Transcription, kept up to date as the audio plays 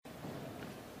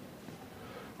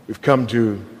We've come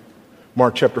to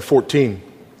Mark chapter 14,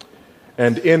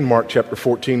 and in Mark chapter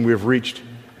 14 we have reached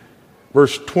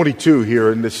verse 22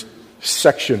 here in this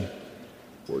section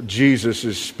where Jesus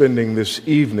is spending this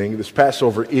evening, this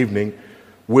Passover evening,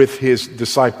 with his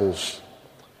disciples.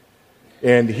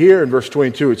 And here in verse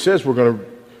 22 it says, we're going to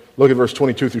look at verse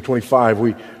 22 through 25.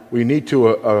 We need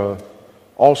to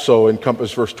also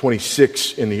encompass verse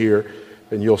 26 in here,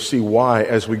 and you'll see why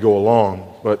as we go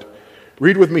along. But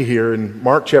read with me here in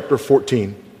Mark chapter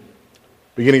 14,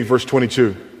 beginning at verse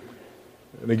 22.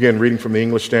 And again, reading from the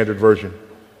English Standard Version.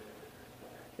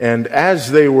 And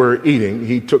as they were eating,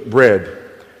 he took bread,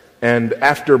 and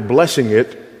after blessing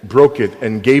it, broke it,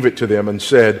 and gave it to them, and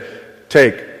said,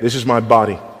 "Take, this is my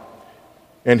body."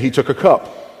 And he took a cup,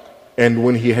 and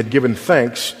when he had given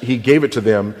thanks, he gave it to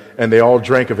them, and they all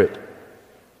drank of it.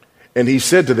 And he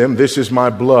said to them, "This is my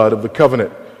blood of the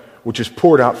covenant, which is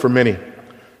poured out for many.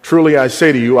 Truly I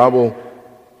say to you, I will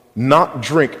not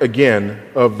drink again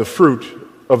of the fruit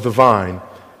of the vine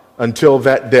until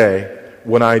that day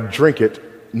when I drink it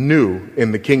new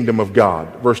in the kingdom of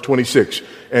God." Verse 26,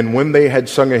 and when they had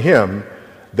sung a hymn,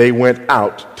 they went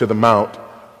out to the Mount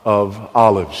of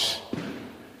Olives.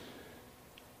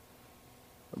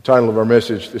 The title of our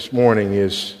message this morning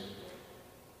is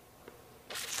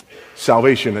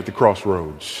Salvation at the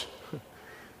Crossroads.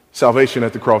 Salvation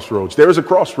at the Crossroads. There is a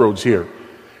crossroads here.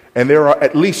 And there are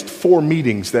at least 4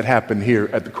 meetings that happen here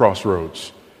at the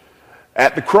crossroads.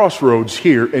 At the crossroads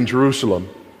here in Jerusalem,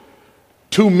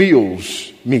 2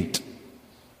 meals meet.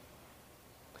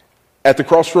 At the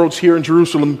crossroads here in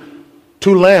Jerusalem,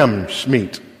 2 lambs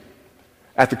meet.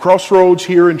 At the crossroads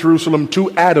here in Jerusalem,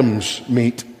 2 Adams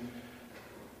meet.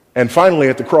 And finally,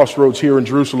 at the crossroads here in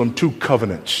Jerusalem, 2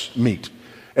 covenants meet.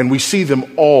 And we see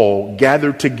them all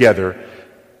gathered together,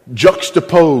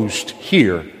 juxtaposed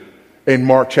here in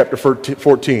Mark chapter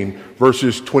 14,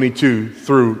 verses 22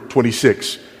 through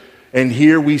 26. And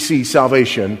here we see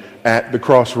salvation at the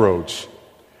crossroads.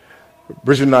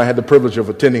 Bridget and I had the privilege of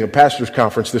attending a pastor's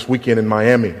conference this weekend in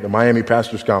Miami, the Miami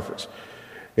Pastor's Conference.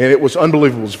 And it was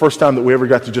unbelievable. It was the first time that we ever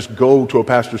got to just go to a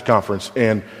pastor's conference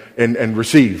and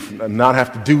receive, and not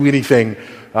have to do anything.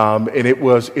 And it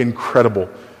was incredible.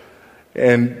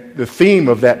 And the theme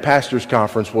of that pastor's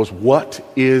conference was, what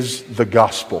is the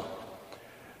gospel?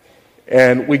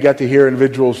 And we got to hear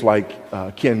individuals like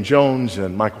Ken Jones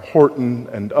and Michael Horton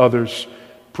and others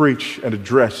preach and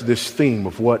address this theme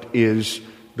of what is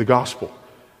the gospel.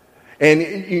 And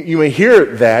you may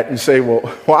hear that and say, well,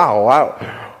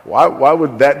 wow, why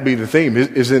would that be the theme?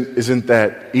 Isn't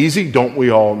that easy? Don't we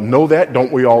all know that?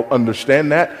 Don't we all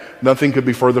understand that? Nothing could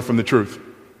be further from the truth.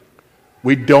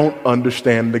 We don't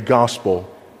understand the gospel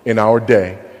in our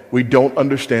day. We don't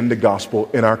understand the gospel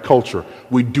in our culture.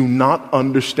 We do not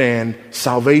understand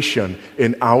salvation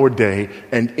in our day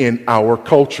and in our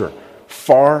culture.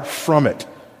 Far from it.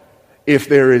 If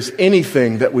there is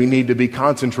anything that we need to be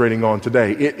concentrating on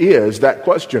today, it is that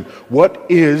question. What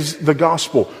is the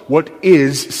gospel? What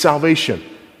is salvation?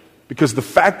 Because the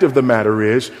fact of the matter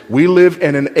is, we live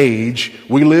in an age,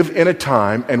 we live in a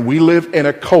time, and we live in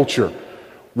a culture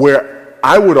where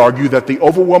I would argue that the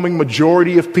overwhelming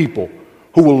majority of people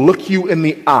who will look you in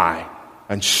the eye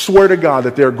and swear to God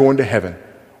that they're going to heaven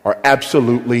are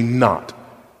absolutely not.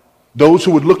 Those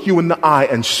who would look you in the eye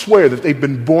and swear that they've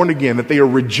been born again, that they are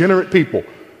regenerate people,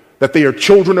 that they are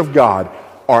children of God,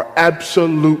 are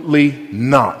absolutely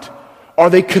not. Are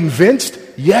they convinced?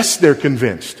 Yes, they're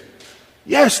convinced.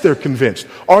 Yes, they're convinced.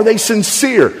 Are they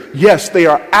sincere? Yes, they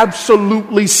are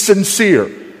absolutely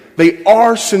sincere. They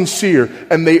are sincere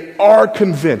and they are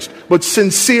convinced. But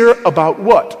sincere about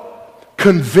what?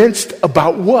 Convinced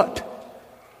about what?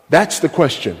 That's the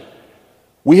question.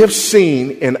 We have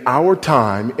seen in our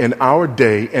time, in our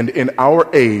day, and in our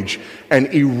age, an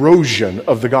erosion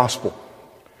of the gospel.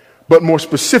 But more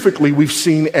specifically, we've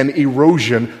seen an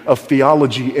erosion of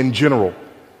theology in general.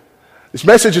 This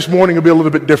message this morning will be a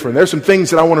little bit different. There's some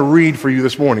things that I want to read for you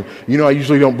this morning. You know, I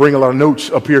usually don't bring a lot of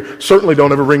notes up here. Certainly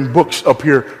don't ever bring books up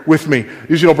here with me.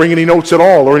 Usually don't bring any notes at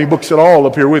all or any books at all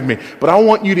up here with me. But I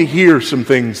want you to hear some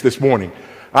things this morning.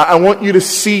 I want you to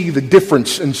see the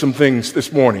difference in some things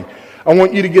this morning. I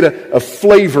want you to get a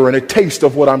flavor and a taste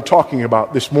of what I'm talking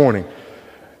about this morning.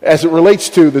 As it relates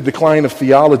to the decline of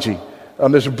theology,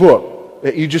 there's a book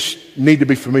that you just need to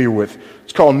be familiar with.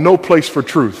 It's called No Place for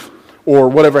Truth, or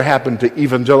Whatever Happened to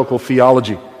Evangelical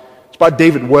Theology. It's by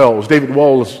David Wells. David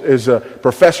Wells is a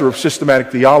professor of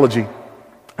systematic theology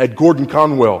at Gordon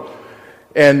Conwell.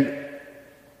 And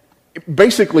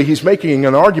basically, he's making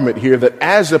an argument here that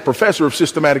as a professor of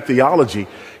systematic theology,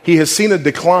 he has seen a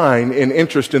decline in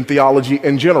interest in theology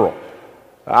in general.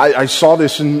 I saw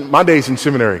this in my days in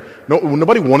seminary.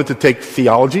 Nobody wanted to take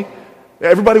theology.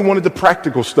 Everybody wanted the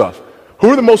practical stuff. Who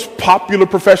are the most popular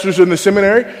professors in the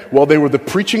seminary? Well, they were the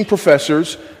preaching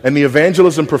professors and the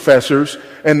evangelism professors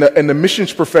and the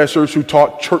missions professors who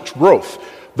taught church growth.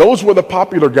 Those were the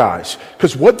popular guys.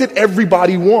 Because what did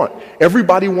everybody want?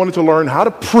 Everybody wanted to learn how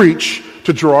to preach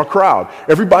to draw a crowd.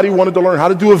 Everybody wanted to learn how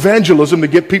to do evangelism to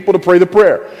get people to pray the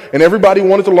prayer. And everybody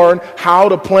wanted to learn how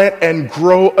to plant and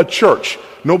grow a church.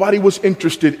 Nobody was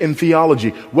interested in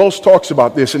theology. Wells talks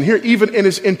about this. And here, even in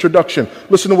his introduction,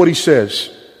 listen to what he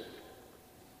says.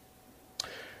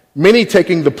 Many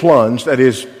taking the plunge, that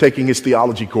is, taking his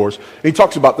theology course, and he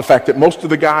talks about the fact that most of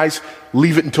the guys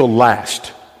leave it until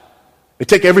last. They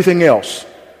take everything else.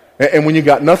 And when you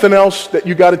got nothing else that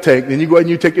you got to take, then you go ahead and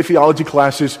you take your theology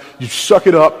classes, you suck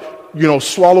it up,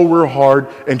 swallow real hard,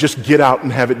 and just get out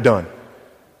and have it done.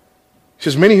 He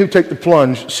says, many who take the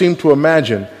plunge seem to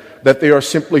imagine that they are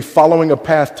simply following a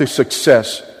path to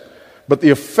success. But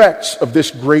the effects of this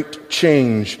great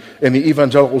change in the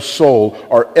evangelical soul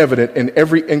are evident in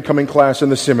every incoming class in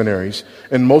the seminaries,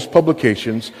 in most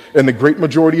publications, in the great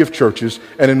majority of churches,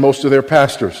 and in most of their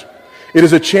pastors. It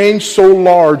is a change so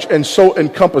large and so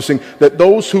encompassing that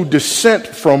those who dissent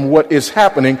from what is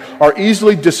happening are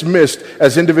easily dismissed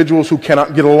as individuals who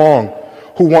cannot get along,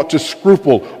 who want to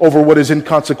scruple over what is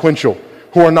inconsequential,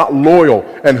 who are not loyal,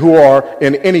 and who are,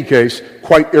 in any case,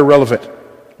 quite irrelevant.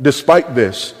 Despite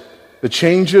this, the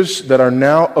changes that are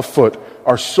now afoot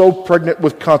are so pregnant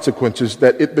with consequences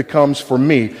that it becomes, for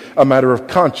me, a matter of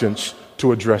conscience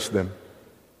to address them.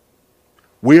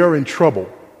 We are in trouble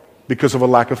because of a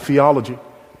lack of theology,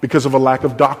 because of a lack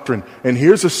of doctrine. And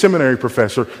here's a seminary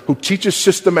professor who teaches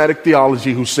systematic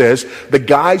theology who says the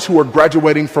guys who are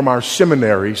graduating from our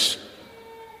seminaries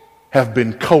have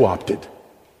been co-opted.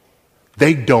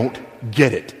 They don't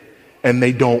get it, and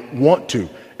they don't want to.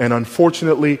 And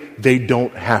unfortunately, they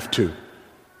don't have to.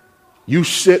 You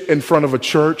sit in front of a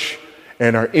church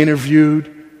and are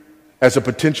interviewed as a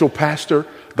potential pastor,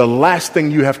 the last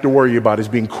thing you have to worry about is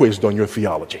being quizzed on your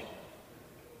theology.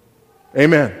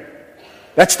 Amen.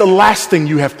 That's the last thing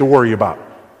you have to worry about.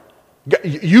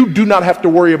 You do not have to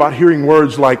worry about hearing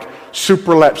words like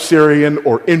supralapsarian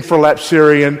or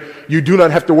infralapsarian. You do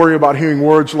not have to worry about hearing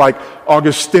words like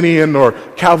Augustinian or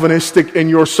Calvinistic in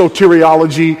your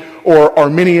soteriology, or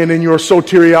Arminian in your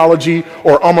soteriology,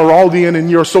 or Amyraldian in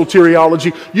your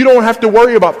soteriology. You don't have to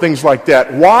worry about things like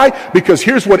that. Why? Because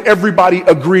here's what everybody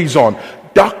agrees on.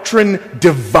 Doctrine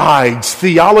divides.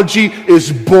 Theology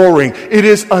is boring. It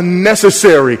is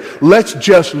unnecessary. Let's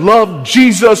just love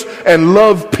Jesus and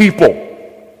love people.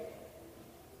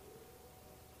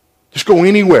 Just go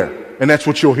anywhere, and that's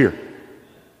what you'll hear.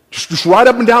 Just ride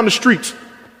up and down the streets.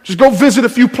 Just go visit a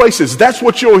few places. That's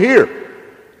what you'll hear.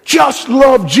 Just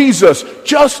love Jesus.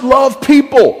 Just love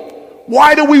people.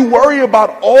 Why do we worry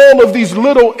about all of these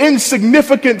little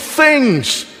insignificant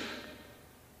things?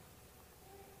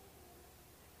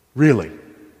 Really? Let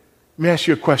me ask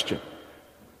you a question.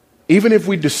 Even if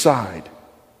we decide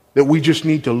that we just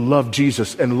need to love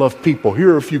Jesus and love people,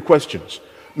 here are a few questions.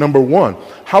 Number one,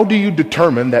 how do you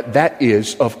determine that that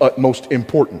is of utmost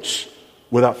importance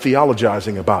without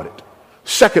theologizing about it?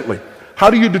 Secondly, how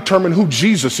do you determine who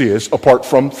Jesus is apart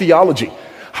from theology?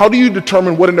 How do you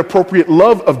determine what an appropriate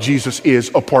love of Jesus is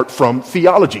apart from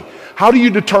theology? How do you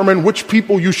determine which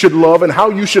people you should love and how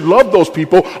you should love those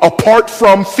people apart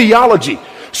from theology?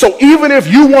 So even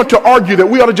if you want to argue that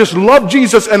we ought to just love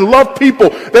Jesus and love people,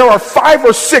 there are 5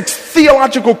 or 6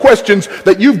 theological questions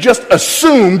that you've just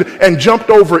assumed and jumped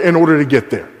over in order to get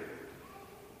there.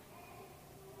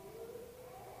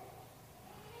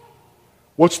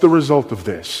 What's the result of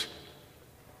this?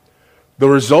 The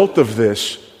result of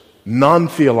this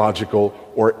non-theological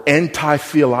or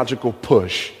anti-theological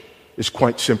push is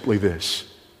quite simply this.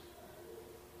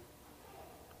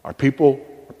 Our people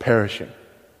are perishing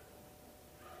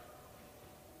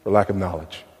for lack of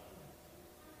knowledge.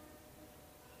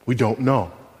 We don't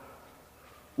know.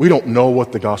 We don't know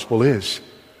what the gospel is.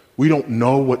 We don't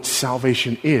know what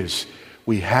salvation is.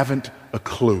 We haven't a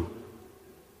clue.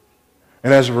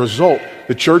 And as a result,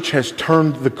 the church has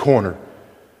turned the corner.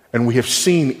 And we have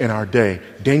seen in our day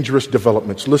dangerous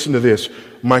developments. Listen to this.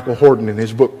 Michael Horton, in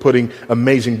his book, Putting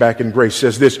Amazing Back in Grace,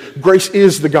 says this: grace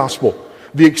is the gospel.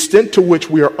 The extent to which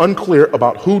we are unclear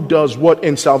about who does what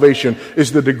in salvation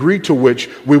is the degree to which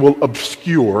we will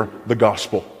obscure the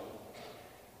gospel.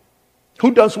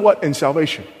 Who does what in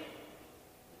salvation?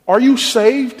 Are you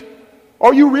saved?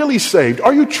 Are you really saved?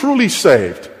 Are you truly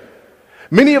saved?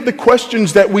 Many of the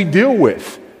questions that we deal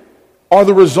with are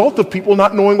the result of people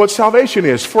not knowing what salvation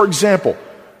is. For example,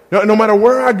 no matter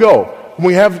where I go,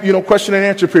 we have, question and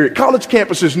answer period. College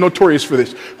campuses notorious for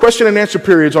this. Question and answer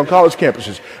periods on college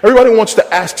campuses. Everybody wants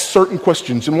to ask certain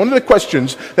questions. And one of the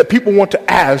questions that people want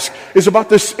to ask is about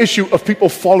this issue of people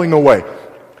falling away.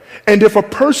 And if a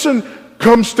person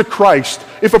comes to Christ,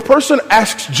 if a person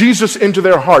asks Jesus into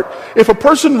their heart, if a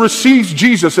person receives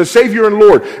Jesus as Savior and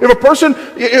Lord,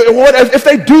 if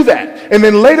they do that, and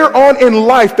then later on in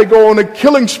life they go on a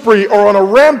killing spree or on a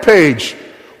rampage,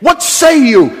 what say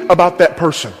you about that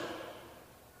person?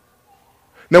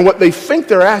 Now, what they think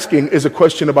they're asking is a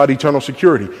question about eternal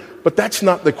security, but that's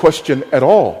not the question at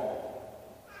all.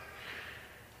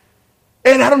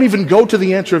 And I don't even go to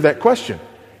the answer of that question.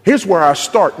 Here's where I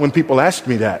start when people ask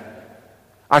me that.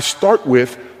 I start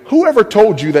with, whoever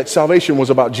told you that salvation was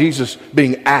about Jesus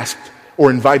being asked or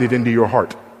invited into your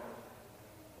heart?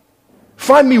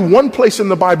 Find me one place in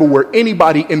the Bible where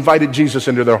anybody invited Jesus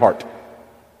into their heart.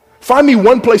 Find me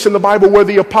one place in the Bible where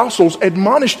the apostles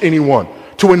admonished anyone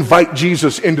to invite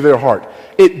Jesus into their heart.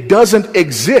 It doesn't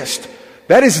exist.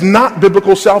 That is not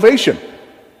biblical salvation.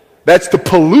 That's the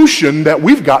pollution that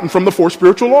we've gotten from the 4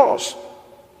 spiritual laws.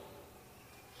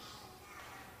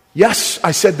 Yes,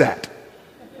 I said that.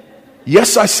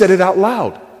 Yes, I said it out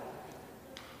loud.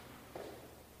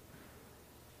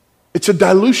 It's a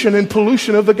dilution and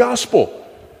pollution of the gospel.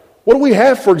 What do we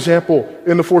have, for example,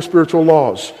 in the 4 spiritual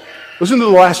laws? Listen to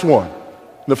the last one,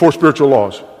 the 4 spiritual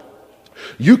laws.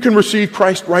 You can receive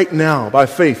Christ right now by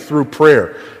faith through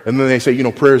prayer. And then they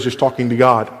say, prayer is just talking to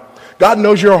God. God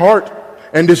knows your heart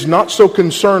and is not so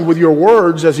concerned with your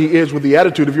words as he is with the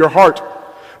attitude of your heart.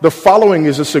 The following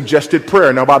is a suggested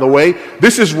prayer. Now, by the way,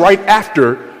 this is right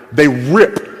after they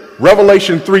rip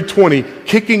Revelation 3:20,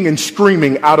 kicking and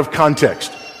screaming out of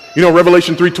context.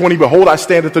 Revelation 3:20, behold, I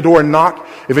stand at the door and knock.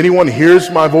 If anyone hears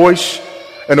my voice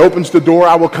and opens the door,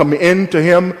 I will come in to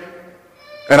him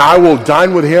and I will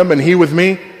dine with him and he with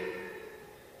me.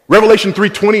 Revelation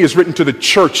 3:20 is written to the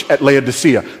church at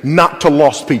Laodicea, not to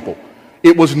lost people.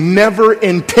 It was never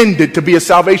intended to be a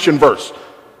salvation verse.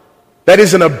 That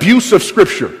is an abuse of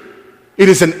Scripture. It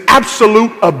is an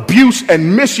absolute abuse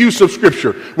and misuse of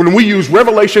Scripture when we use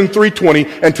Revelation 3:20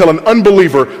 and tell an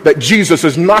unbeliever that Jesus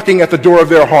is knocking at the door of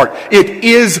their heart. It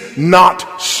is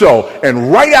not so.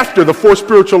 And right after the 4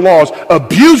 spiritual laws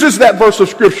abuses that verse of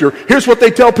Scripture, here's what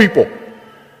they tell people.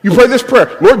 You pray this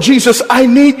prayer, Lord Jesus, I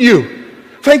need you.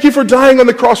 Thank you for dying on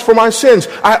the cross for my sins.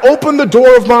 I open the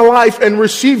door of my life and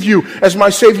receive you as my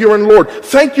Savior and Lord.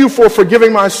 Thank you for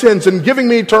forgiving my sins and giving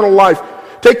me eternal life.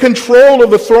 Take control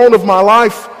of the throne of my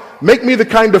life. Make me the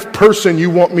kind of person you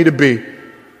want me to be.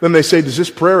 Then they say, does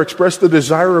this prayer express the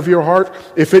desire of your heart?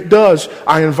 If it does,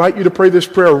 I invite you to pray this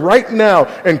prayer right now,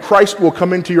 and Christ will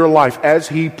come into your life as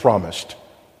he promised.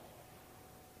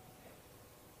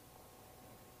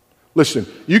 Listen,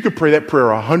 you could pray that prayer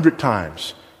 100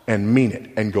 times and mean it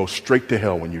and go straight to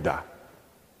hell when you die.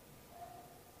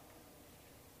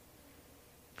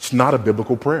 It's not a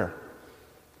biblical prayer.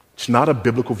 It's not a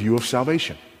biblical view of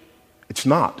salvation. It's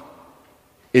not.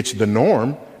 It's the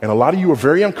norm, and a lot of you are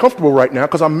very uncomfortable right now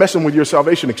because I'm messing with your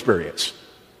salvation experience.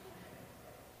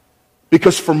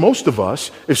 Because for most of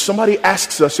us, if somebody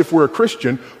asks us if we're a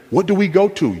Christian, what do we go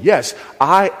to? Yes,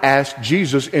 I asked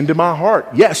Jesus into my heart.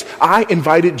 Yes, I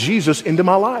invited Jesus into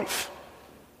my life.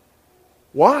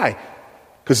 Why?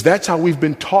 Because that's how we've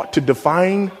been taught to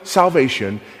define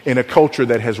salvation in a culture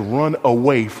that has run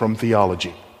away from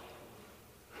theology.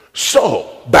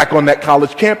 So, back on that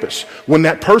college campus, when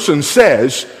that person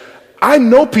says, I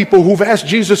know people who've asked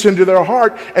Jesus into their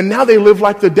heart and now they live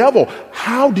like the devil.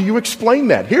 How do you explain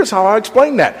that? Here's how I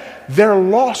explain that. They're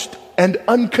lost and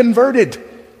unconverted.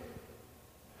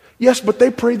 Yes, but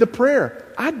they pray the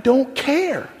prayer. I don't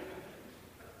care.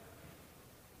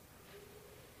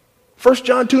 1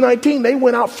 John 2:19, they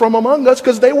went out from among us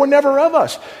because they were never of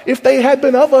us. If they had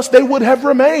been of us, they would have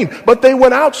remained. But they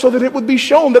went out so that it would be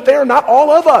shown that they are not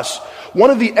all of us. One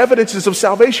of the evidences of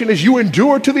salvation is you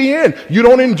endure to the end. You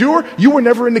don't endure, you were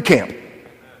never in the camp.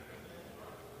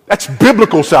 That's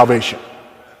biblical salvation.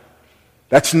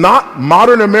 That's not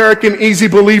modern American easy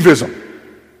believism.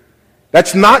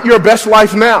 That's not your best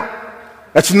life now.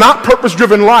 That's not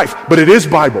purpose-driven life, but it is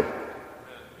Bible.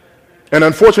 And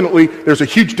unfortunately, there's a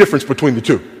huge difference between the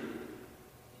two.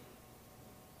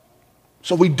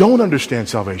 So we don't understand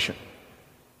salvation.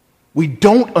 We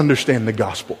don't understand the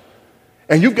gospel.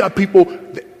 And you've got people,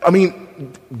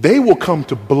 they will come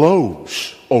to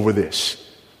blows over this.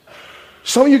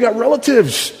 Some of you got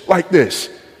relatives like this.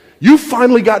 You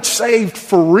finally got saved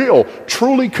for real,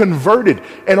 truly converted.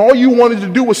 And all you wanted to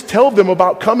do was tell them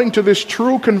about coming to this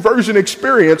true conversion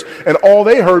experience. And all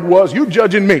they heard was, you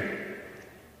judging me.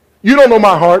 You don't know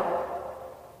my heart.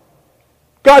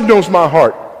 God knows my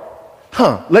heart.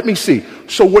 Let me see.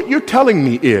 So what you're telling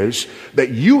me is that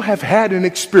you have had an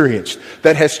experience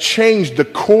that has changed the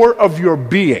core of your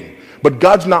being, but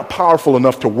God's not powerful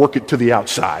enough to work it to the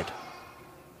outside.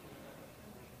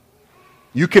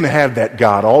 You can have that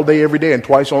God all day, every day, and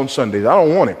twice on Sundays. I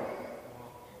don't want him.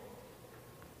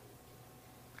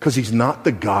 Because he's not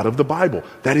the God of the Bible.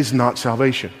 That is not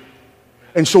salvation.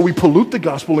 And so we pollute the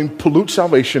gospel and pollute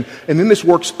salvation, and then this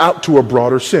works out to a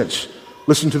broader sense.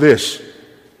 Listen to this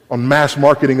on mass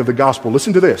marketing of the gospel.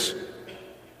 Listen to this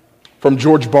from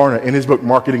George Barna in his book,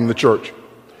 Marketing the Church.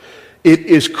 It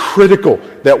is critical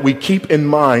that we keep in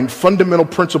mind fundamental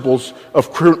principles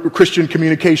of Christian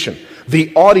communication.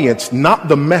 The audience, not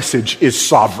the message, is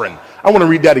sovereign. I want to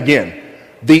read that again.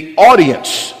 The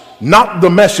audience, not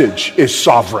the message, is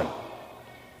sovereign.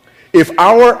 If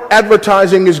our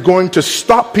advertising is going to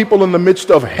stop people in the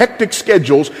midst of hectic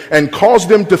schedules and cause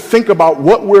them to think about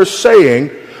what we're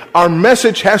saying, our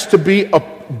message has to be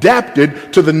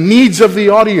adapted to the needs of the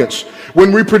audience.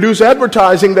 When we produce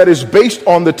advertising that is based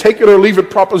on the take it or leave it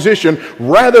proposition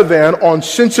rather than on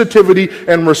sensitivity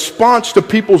and response to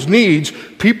people's needs,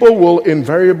 people will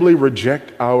invariably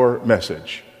reject our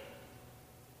message.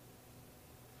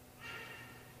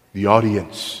 The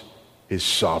audience is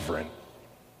sovereign.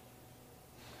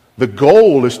 The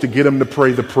goal is to get them to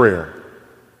pray the prayer.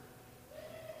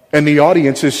 And the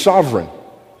audience is sovereign.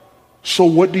 So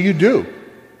what do?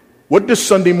 What does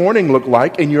Sunday morning look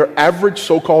like in your average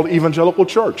so-called evangelical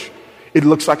church? It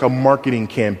looks like a marketing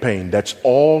campaign that's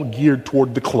all geared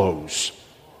toward the close.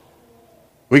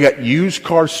 We got used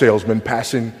car salesmen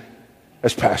passing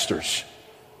as pastors.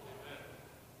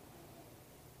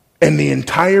 And the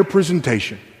entire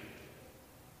presentation,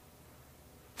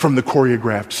 from the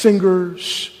choreographed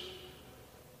singers,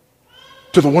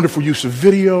 to the wonderful use of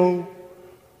video,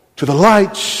 to the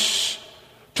lights,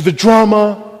 to the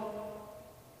drama,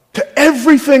 to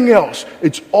everything else,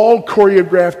 it's all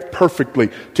choreographed perfectly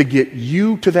to get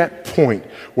you to that point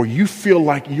where you feel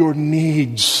like your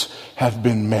needs have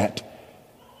been met.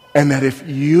 And that if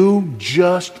you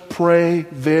just pray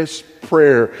this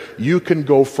prayer, you can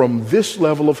go from this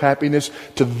level of happiness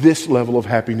to this level of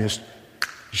happiness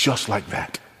just like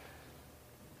that.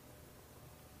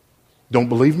 Don't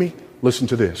believe me? Listen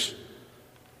to this.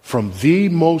 From the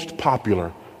most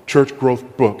popular church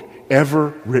growth book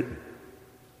ever written.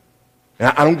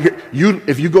 Now, I don't care.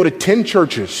 If you go to 10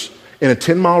 churches in a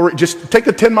 10-mile, just take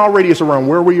a 10-mile radius around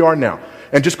where we are now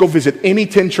and just go visit any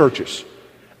 10 churches.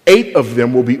 8 of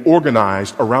them will be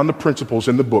organized around the principles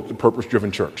in the book, The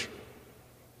Purpose-Driven Church.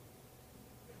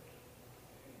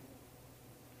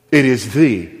 It is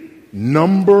the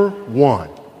number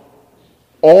one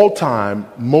all-time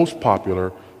most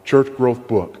popular church growth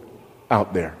book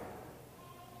out there.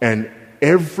 And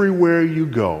everywhere you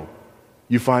go,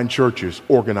 you find churches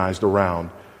organized around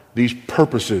these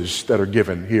purposes that are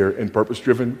given here in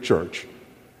Purpose-Driven Church.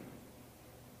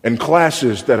 And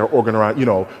classes that are organized,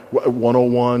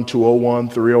 101, 201,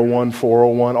 301,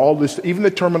 401, all this, even the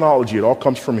terminology, it all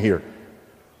comes from here.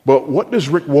 But what does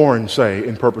Rick Warren say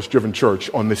in Purpose-Driven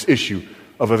Church on this issue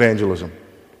of evangelism?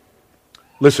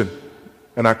 Listen,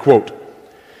 and I quote,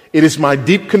 "It is my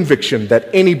deep conviction that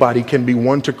anybody can be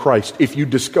won to Christ if you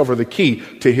discover the key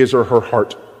to his or her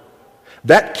heart.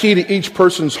 That key to each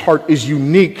person's heart is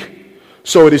unique,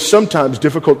 so it is sometimes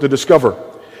difficult to discover.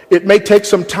 It may take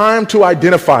some time to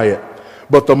identify it,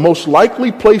 but the most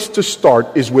likely place to start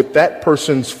is with that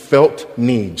person's felt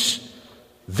needs.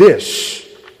 This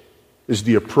is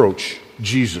the approach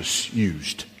Jesus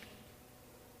used."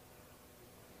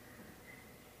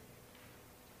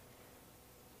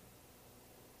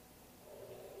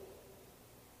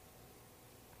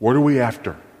 What are we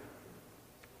after?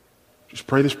 Just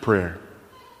pray this prayer.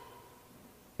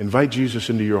 Invite Jesus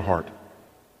into your heart.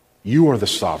 You are the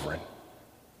sovereign.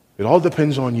 It all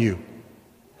depends on you.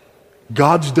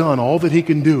 God's done all that he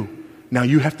can do. Now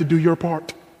you have to do your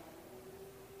part.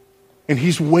 And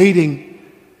he's waiting.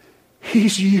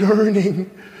 He's yearning.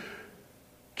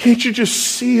 Can't you just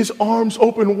see his arms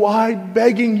open wide,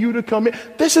 begging you to come in?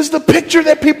 This is the picture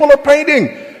that people are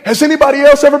painting. Has anybody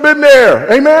else ever been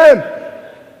there? Amen.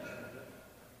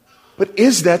 But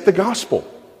is that the gospel?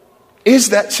 Is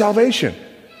that salvation?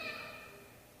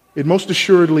 It most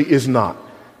assuredly is not.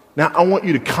 Now, I want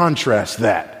you to contrast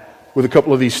that with a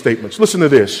couple of these statements. Listen to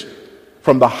this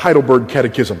from the Heidelberg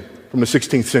Catechism from the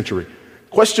 16th century.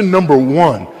 Question number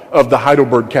 1 of the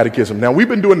Heidelberg Catechism. Now, we've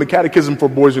been doing the catechism for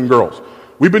boys and girls.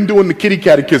 We've been doing the kiddie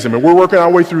catechism, and we're working our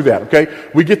way through that, okay?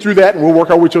 We get through that, and we'll work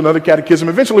our way to another catechism.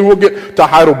 Eventually, we'll get to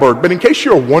Heidelberg. But in case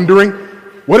you're wondering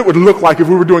what it would look like if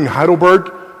we were doing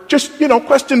Heidelberg, just,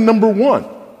 question number 1,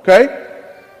 okay?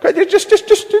 Okay, just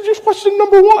question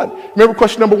number one. Remember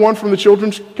question number one from the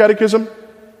children's catechism?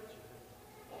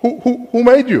 Who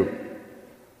made you?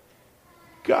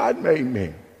 God made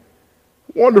me.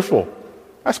 Wonderful.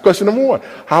 That's question number one.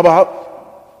 How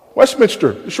about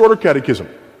Westminster, the shorter catechism?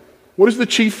 What is the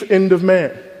chief end of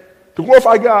man? To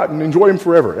glorify God and enjoy Him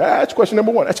forever. That's question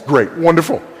number one. That's great.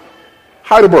 Wonderful.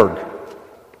 Heidelberg.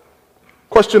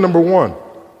 Question number one.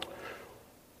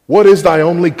 What is thy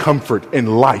only comfort in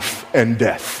life and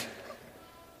death?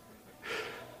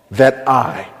 That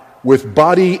I, with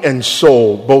body and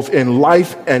soul, both in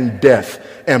life and death,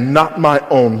 am not my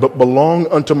own, but belong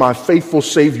unto my faithful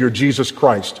Savior, Jesus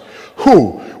Christ,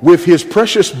 who, with his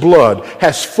precious blood,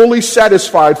 has fully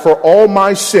satisfied for all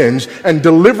my sins and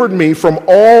delivered me from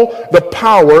all the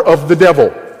power of the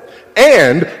devil,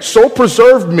 and so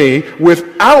preserved me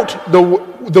without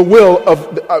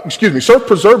so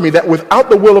preserved me that without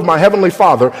the will of my heavenly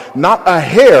Father, not a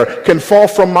hair can fall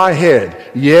from my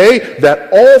head. Yea,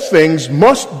 that all things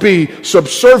must be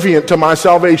subservient to my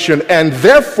salvation, and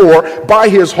therefore by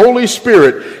his Holy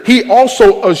Spirit he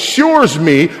also assures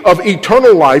me of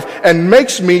eternal life and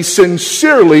makes me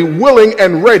sincerely willing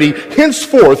and ready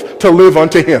henceforth to live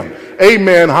unto him.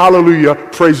 Amen. Hallelujah.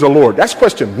 Praise the Lord. That's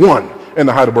question one in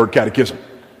the Heidelberg Catechism.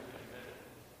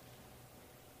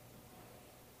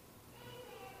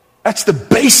 That's the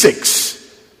basics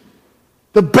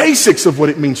of what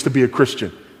it means to be a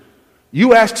Christian.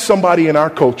 You ask somebody in our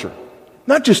culture,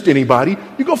 not just anybody,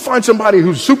 you go find somebody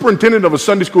who's superintendent of a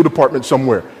Sunday school department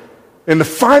somewhere in the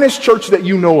finest church that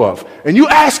you know of, and you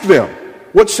ask them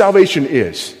what salvation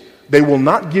is. They will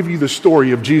not give you the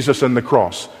story of Jesus and the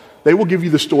cross. They will give you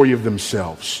the story of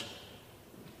themselves.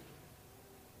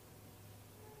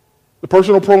 The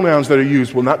personal pronouns that are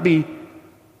used will not be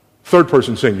third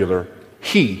person singular,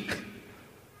 he.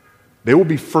 They will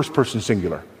be first person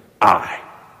singular, I.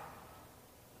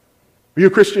 Are you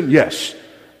a Christian? Yes.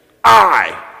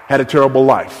 I had a terrible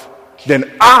life.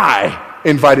 Then I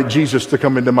invited Jesus to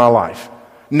come into my life.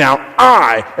 Now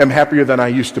I am happier than I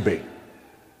used to be.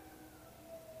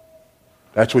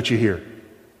 That's what you hear.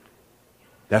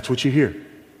 That's what you hear.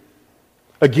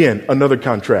 Again, another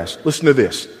contrast. Listen to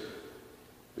this.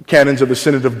 The canons of the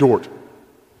Synod of Dort.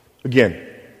 Again,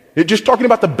 they're just talking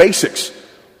about the basics.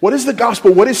 What is the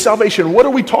gospel? What is salvation? What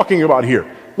are we talking about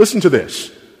here? Listen to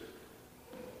this.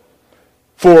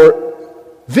 For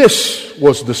this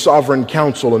was the sovereign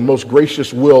counsel and most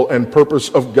gracious will and purpose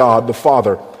of God the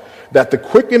Father, that the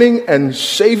quickening and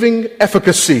saving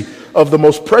efficacy of the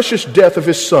most precious death of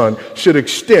his Son should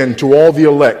extend to all the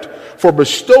elect, for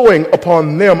bestowing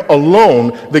upon them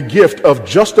alone the gift of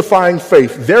justifying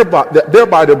faith,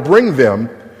 thereby to bring them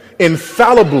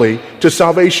infallibly to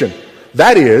salvation.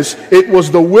 That is, it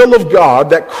was the will of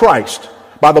God that Christ,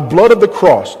 by the blood of the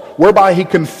cross, whereby he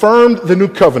confirmed the new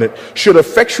covenant, should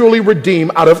effectually redeem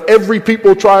out of every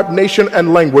people, tribe, nation,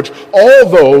 and language all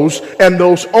those and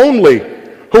those only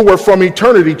who were from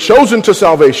eternity chosen to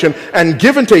salvation and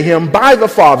given to him by the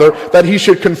Father, that he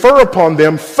should confer upon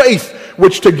them faith,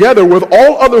 which together with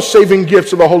all other saving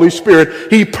gifts of the Holy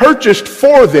Spirit he purchased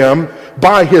for them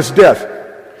by his death,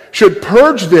 should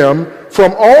purge them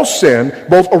from all sin,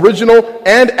 both original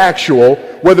and actual,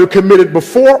 whether committed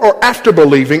before or after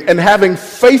believing, and having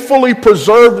faithfully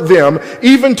preserved them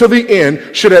even to the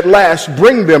end, should at last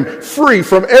bring them free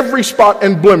from every spot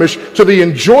and blemish to the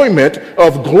enjoyment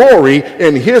of glory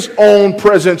in his own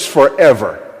presence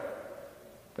forever.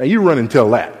 Now you run and tell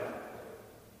that.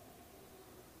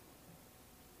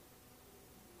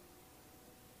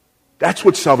 That's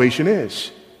what salvation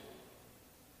is.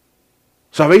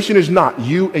 Salvation is not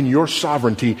you and your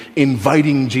sovereignty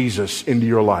inviting Jesus into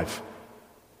your life.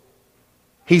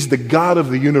 He's the God of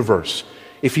the universe.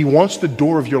 If he wants the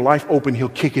door of your life open, he'll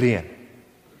kick it in.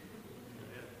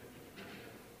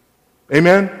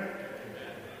 Amen?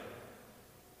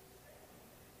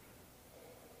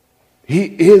 He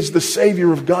is the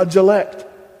Savior of God's elect.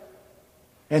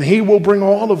 And he will bring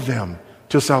all of them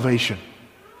to salvation.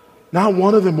 Not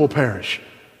one of them will perish.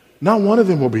 Not one of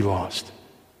them will be lost.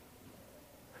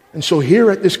 And so here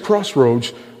at this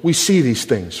crossroads, we see these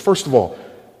things. First of all,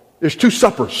 there's two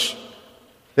suppers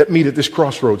that meet at this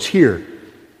crossroads here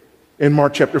in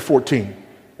Mark chapter 14.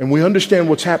 And we understand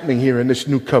what's happening here in this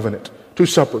new covenant. Two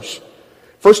suppers.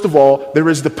 First of all, there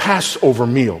is the Passover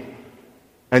meal.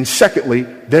 And secondly,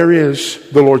 there is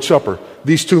the Lord's Supper.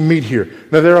 These two meet here.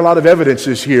 Now, there are a lot of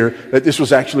evidences here that this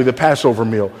was actually the Passover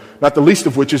meal. Not the least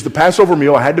of which is the Passover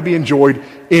meal had to be enjoyed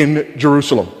in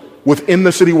Jerusalem, within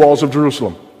the city walls of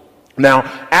Jerusalem. Now,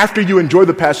 after you enjoy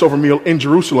the Passover meal in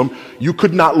Jerusalem, you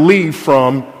could not leave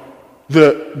from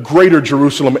the greater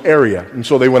Jerusalem area. And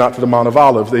so they went out to the Mount of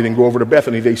Olives. They didn't go over to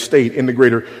Bethany. They stayed in the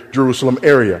greater Jerusalem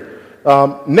area.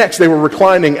 Next, they were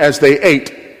reclining as they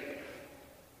ate.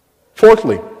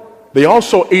 Fourthly, they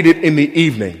also ate it in the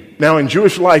evening. Now, in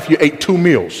Jewish life, you ate 2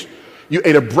 meals. You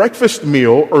ate a breakfast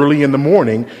meal early in the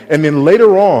morning, and then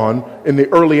later on, in the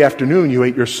early afternoon, you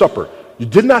ate your supper. You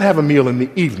did not have a meal in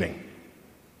the evening.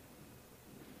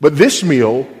 But this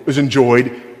meal was enjoyed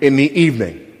in the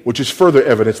evening, which is further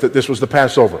evidence that this was the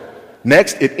Passover.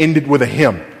 Next, it ended with a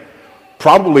hymn.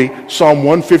 Probably Psalm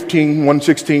 115,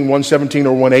 116, 117,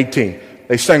 or 118.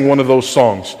 They sang one of those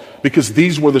songs because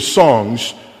these were the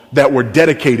songs that were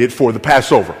dedicated for the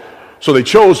Passover. So they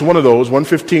chose one of those,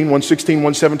 115, 116,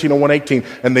 117, or 118,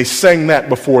 and they sang that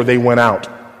before they went out.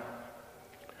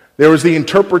 There was the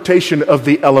interpretation of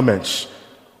the elements,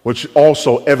 which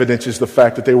also evidences the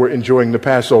fact that they were enjoying the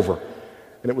Passover.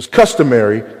 And it was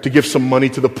customary to give some money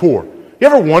to the poor. You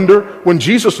ever wonder when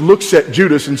Jesus looks at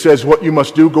Judas and says, what you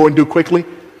must do, go and do quickly?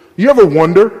 You ever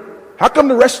wonder, how come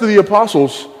the rest of the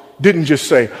apostles didn't just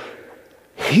say,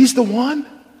 he's the one?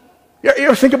 You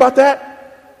ever think about that?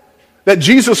 That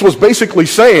Jesus was basically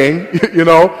saying,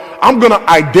 I'm going to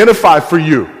identify for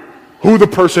you who the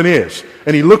person is.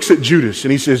 And he looks at Judas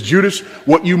and he says, Judas,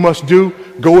 what you must do,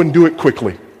 go and do it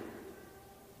quickly.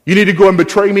 You need to go and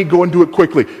betray me, go and do it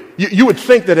quickly. You would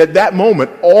think that at that moment,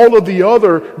 all of the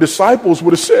other disciples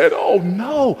would have said, oh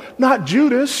no, not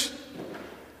Judas.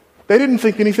 They didn't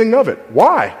think anything of it.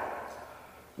 Why?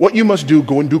 What you must do,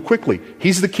 go and do quickly.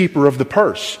 He's the keeper of the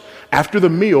purse. After the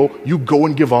meal, you go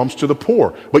and give alms to the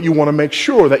poor. But you want to make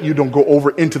sure that you don't go over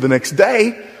into the next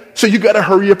day. So you got to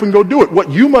hurry up and go do it. What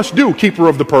you must do, keeper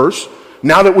of the purse,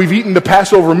 now that we've eaten the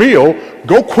Passover meal,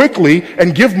 go quickly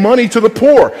and give money to the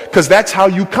poor, because that's how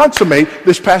you consummate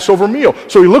this Passover meal.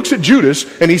 So he looks at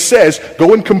Judas and he says,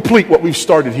 go and complete what we've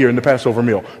started here in the Passover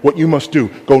meal. What you must do,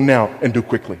 go now and do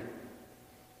quickly.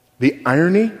 The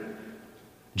irony,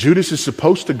 Judas is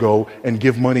supposed to go and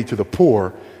give money to the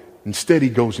poor. Instead, he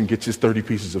goes and gets his 30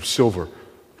 pieces of silver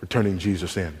for turning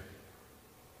Jesus in.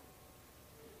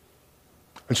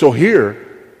 And so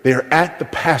here, they are at the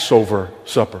Passover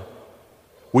supper.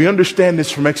 We understand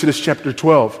this from Exodus chapter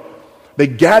 12. They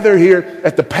gather here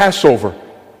at the Passover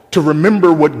to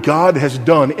remember what God has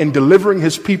done in delivering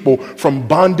his people from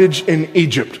bondage in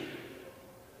Egypt.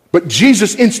 But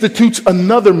Jesus institutes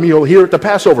another meal here at the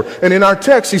Passover. And in our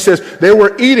text, he says, they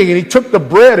were eating and he took the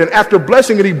bread and after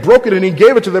blessing it, he broke it and he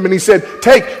gave it to them and he said,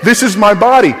 take, this is my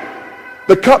body.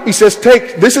 The cup, he says,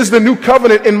 take, this is the new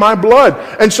covenant in my blood.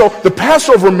 And so the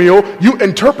Passover meal, you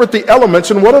interpret the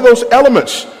elements. And what are those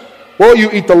elements? Well,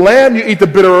 you eat the lamb, you eat the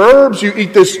bitter herbs, you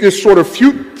eat this sort of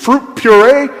fruit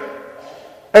puree.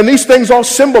 And these things all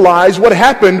symbolize what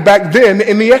happened back then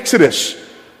in the Exodus.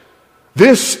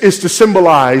 This is to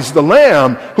symbolize the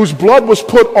lamb whose blood was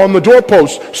put on the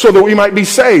doorpost so that we might be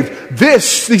saved.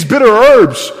 These bitter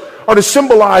herbs are to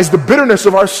symbolize the bitterness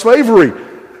of our slavery.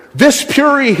 This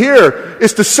puree here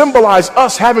is to symbolize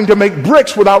us having to make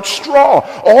bricks without straw.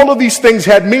 All of these things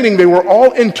had meaning. They were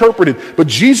all interpreted. But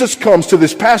Jesus comes to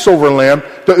this Passover lamb,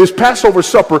 to this Passover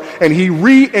supper, and he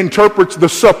reinterprets the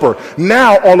supper.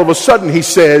 Now, all of a sudden, he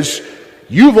says,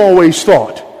 you've always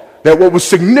thought that what was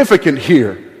significant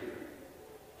here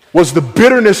was the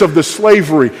bitterness of the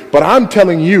slavery. But I'm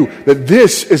telling you that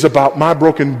this is about my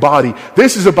broken body.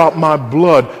 This is about my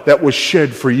blood that was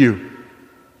shed for you.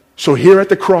 So here at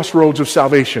the crossroads of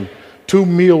salvation, 2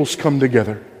 meals come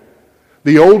together.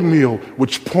 The old meal,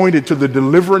 which pointed to the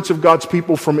deliverance of God's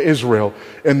people from Israel,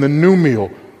 and the new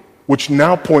meal, which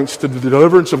now points to the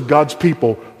deliverance of God's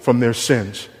people from their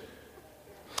sins.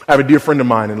 I have a dear friend of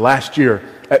mine, and last year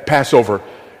at Passover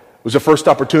was the first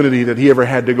opportunity that he ever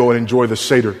had to go and enjoy the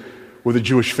Seder with a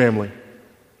Jewish family.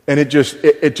 And it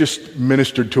just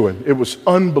ministered to him. It was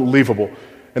unbelievable.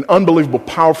 An unbelievable,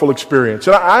 powerful experience.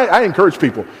 And I encourage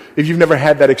people, if you've never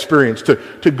had that experience,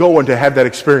 to go and to have that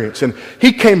experience. And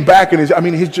he came back and his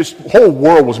whole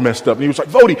world was messed up. And he was like,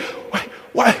 Vody,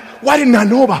 why didn't I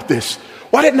know about this?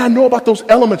 Why didn't I know about those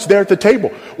elements there at the table?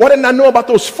 Why didn't I know about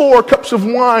those 4 cups of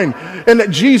wine? And that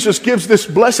Jesus gives this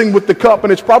blessing with the cup,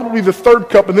 and it's probably the 3rd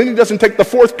cup, and then he doesn't take the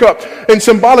 4th cup. And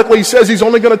symbolically, he says he's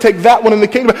only going to take that one in the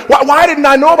kingdom. Why didn't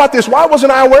I know about this? Why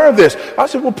wasn't I aware of this? I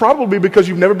said, well, probably because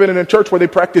you've never been in a church where they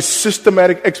practice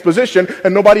systematic exposition,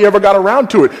 and nobody ever got around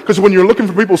to it. Because when you're looking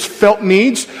for people's felt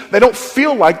needs, they don't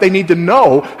feel like they need to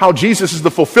know how Jesus is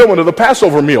the fulfillment of the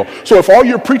Passover meal. So if all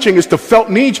you're preaching is to felt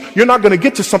needs, you're not going to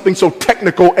get to something so technical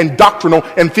and doctrinal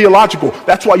and theological.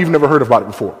 That's why you've never heard about it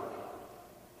before.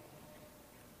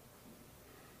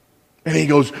 And he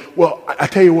goes, well, I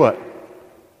tell you what,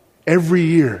 every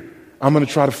year I'm going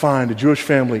to try to find a Jewish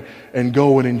family and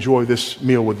go and enjoy this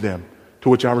meal with them. To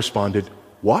which I responded,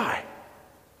 why?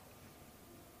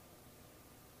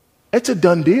 It's a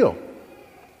done deal.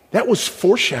 That was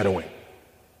foreshadowing.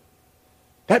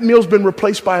 That meal's been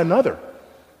replaced by another.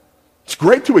 It's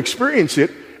great to experience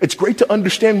it. It's great to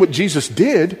understand what Jesus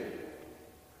did.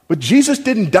 But Jesus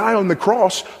didn't die on the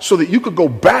cross so that you could go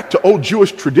back to old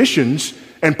Jewish traditions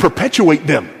and perpetuate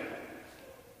them.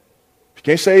 If you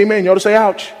can't say amen, you ought to say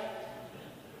ouch.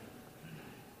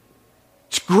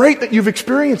 It's great that you've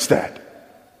experienced that.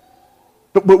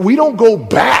 But we don't go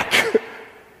back.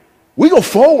 We go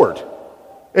forward.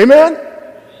 Amen?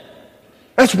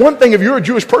 That's one thing if you're a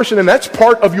Jewish person and that's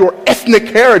part of your ethnic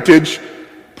heritage.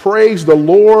 Praise the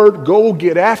Lord. Go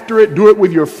get after it. Do it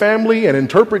with your family and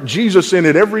interpret Jesus in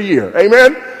it every year.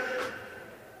 Amen?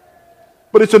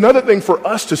 But it's another thing for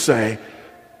us to say,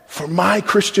 for my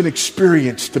Christian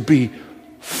experience to be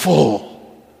full,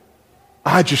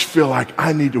 I just feel like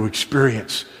I need to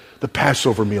experience the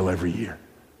Passover meal every year.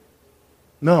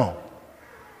 No.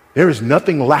 There is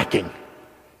nothing lacking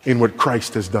in what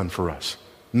Christ has done for us.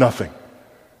 Nothing.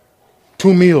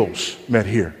 2 meals met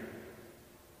here.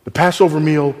 The Passover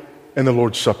meal and the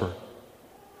Lord's Supper.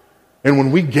 And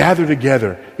when we gather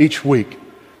together each week,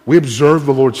 we observe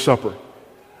the Lord's Supper.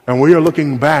 And we are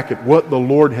looking back at what the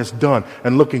Lord has done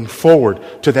and looking forward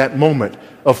to that moment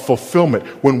of fulfillment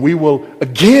when we will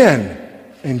again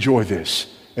enjoy this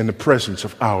in the presence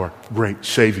of our great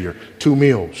Savior. 2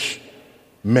 meals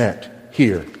met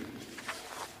here.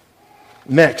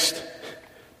 Next,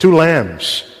 2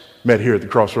 lambs met here at the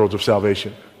crossroads of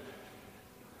salvation.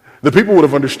 The people would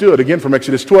have understood, again from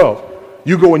Exodus 12,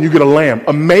 you go and you get a lamb,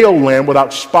 a male lamb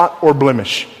without spot or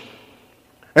blemish.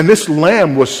 And this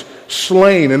lamb was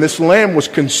slain and this lamb was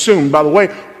consumed. By the way,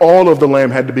 all of the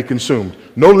lamb had to be consumed.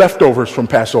 No leftovers from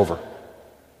Passover.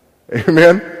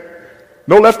 Amen?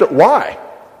 No leftovers. Why?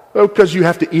 Well, because you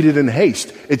have to eat it in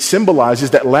haste. It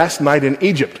symbolizes that last night in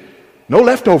Egypt. No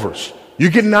leftovers.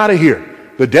 You're getting out of here.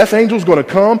 The death angel's going to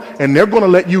come and they're going to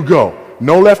let you go.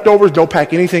 No leftovers. Don't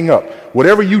pack anything up.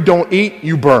 Whatever you don't eat,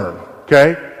 you burn.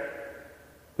 Okay?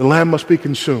 The lamb must be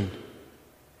consumed.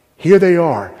 Here they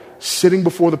are, sitting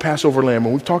before the Passover lamb,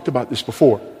 and we've talked about this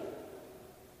before.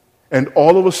 And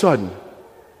all of a sudden,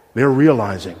 they're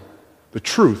realizing the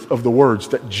truth of the words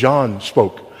that John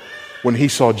spoke when he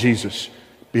saw Jesus.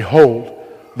 Behold,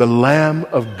 the Lamb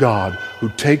of God who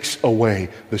takes away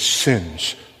the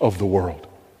sins of the world.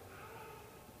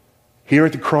 Here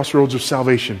at the crossroads of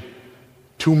salvation,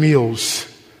 2 meals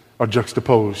are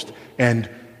juxtaposed and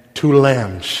 2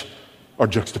 lambs are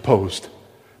juxtaposed.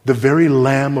 The very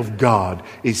Lamb of God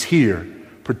is here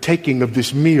partaking of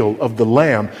this meal of the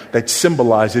Lamb that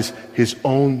symbolizes his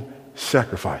own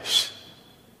sacrifice.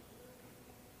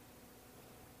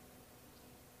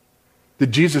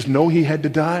 Did Jesus know he had to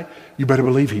die? You better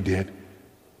believe he did.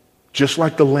 Just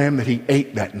like the lamb that he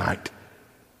ate that night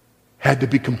had to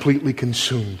be completely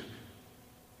consumed.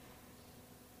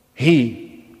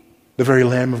 He, the very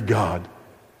Lamb of God,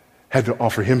 had to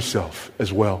offer himself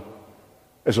as well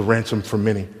as a ransom for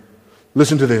many.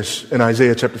 Listen to this in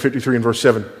Isaiah chapter 53 and verse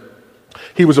 7.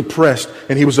 He was oppressed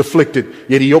and he was afflicted,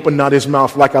 yet he opened not his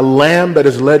mouth. Like a lamb that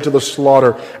is led to the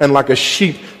slaughter, and like a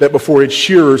sheep that before its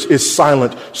shearers is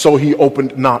silent, so he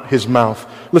opened not his mouth.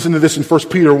 Listen to this in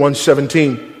 1 Peter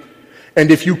 1:17.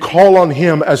 And if you call on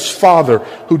him as Father,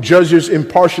 who judges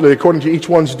impartially according to each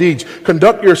one's deeds,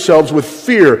 conduct yourselves with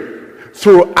fear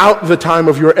throughout the time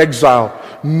of your exile,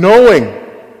 knowing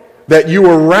that you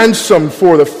were ransomed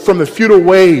from the futile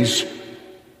ways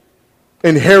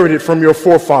inherited from your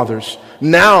forefathers.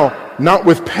 Now, not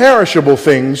with perishable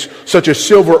things such as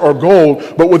silver or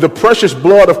gold, but with the precious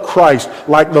blood of Christ,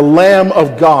 like the Lamb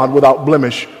of God, without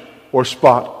blemish or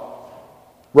spot.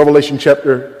 Revelation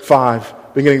chapter 5,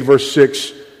 beginning verse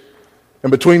 6. And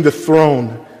between the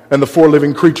throne and the 4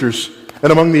 living creatures,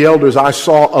 and among the elders, I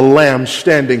saw a lamb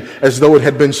standing as though it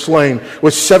had been slain,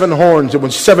 with 7 horns and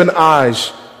with 7 eyes,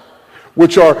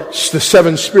 which are the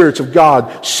 7 spirits of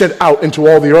God sent out into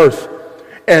all the earth.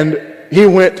 And he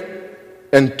went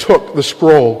and took the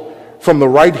scroll from the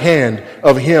right hand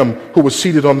of him who was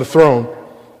seated on the throne.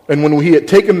 And when he had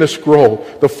taken the scroll,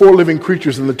 the 4 living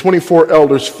creatures and the 24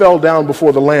 elders fell down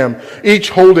before the Lamb, each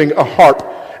holding a harp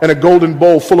and a golden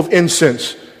bowl full of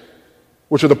incense,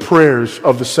 which are the prayers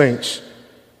of the saints.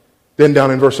 Then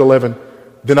down in verse 11,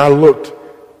 then I looked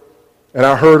and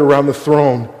I heard around the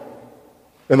throne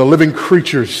and the living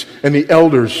creatures and the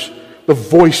elders the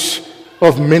voice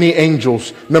of many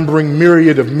angels, numbering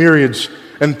myriad of myriads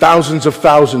and thousands of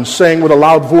thousands, saying with a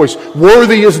loud voice,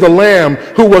 worthy is the Lamb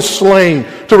who was slain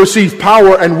to receive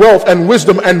power and wealth and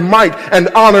wisdom and might and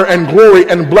honor and glory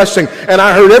and blessing. And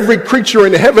I heard every creature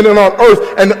in heaven and on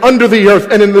earth and under the earth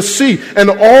and in the sea and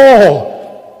all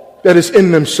that is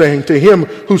in them saying, to him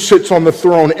who sits on the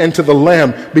throne and to the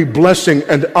Lamb be blessing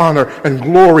and honor and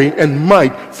glory and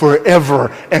might forever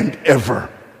and ever.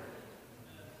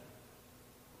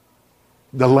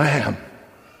 The Lamb.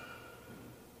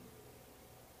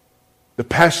 The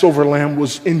Passover lamb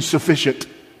was insufficient.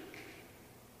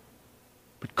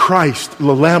 But Christ,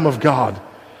 the Lamb of God,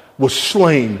 was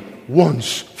slain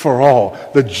once for all,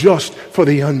 the just for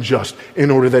the unjust, in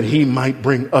order that he might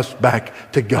bring us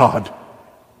back to God.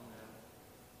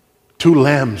 2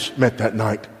 lambs met that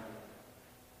night.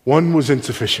 One was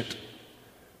insufficient.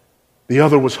 The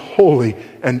other was wholly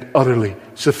and utterly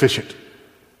sufficient.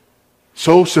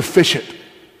 So sufficient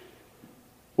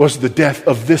was the death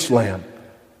of this lamb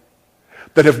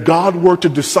that if God were to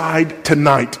decide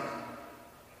tonight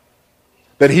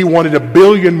that he wanted 1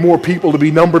 billion more people to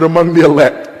be numbered among the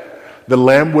elect, the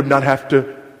lamb would not have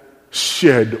to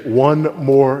shed one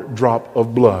more drop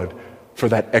of blood for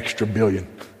that extra billion.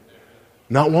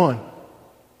 Not one.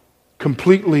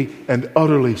 Completely and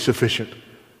utterly sufficient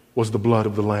was the blood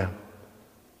of the lamb.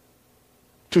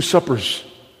 2 suppers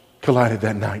collided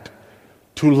that night.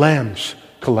 2 lambs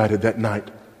collided that night.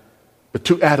 But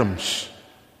 2 Adams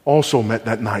also met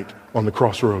that night on the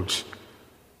crossroads.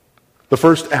 The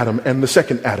first Adam and the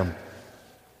second Adam.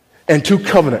 And 2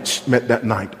 covenants met that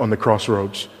night on the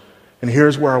crossroads. And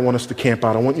here's where I want us to camp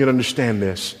out. I want you to understand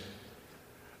this.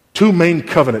 2 main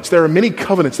covenants. There are many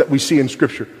covenants that we see in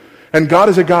Scripture. And God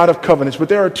is a God of covenants, but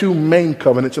there are 2 main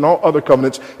covenants, and all other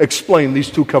covenants explain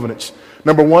these 2 covenants.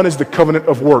 Number 1 is the covenant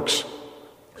of works.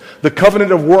 The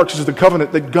covenant of works is the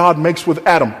covenant that God makes with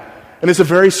Adam. And it's a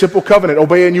very simple covenant.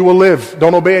 Obey and you will live.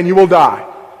 Don't obey and you will die.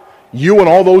 You and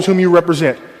all those whom you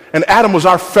represent. And Adam was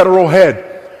our federal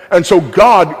head. And so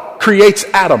God creates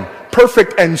Adam,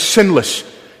 perfect and sinless.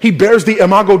 He bears the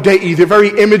imago Dei, the very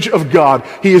image of God.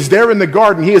 He is there in the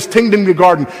garden. He is tending the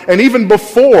garden. And even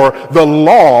before the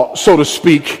law, so to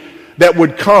speak, that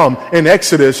would come in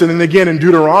Exodus and then again in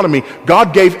Deuteronomy,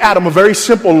 God gave Adam a very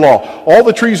simple law. All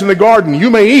the trees in the garden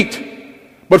you may eat,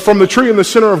 but from the tree in the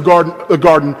center of the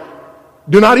garden,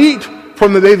 do not eat.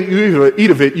 From the day that you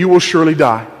eat of it, you will surely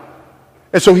die.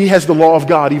 And so he has the law of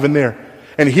God even there.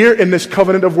 And here in this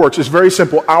covenant of works, it's very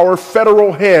simple. Our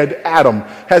federal head, Adam,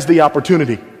 has the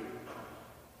opportunity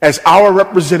as our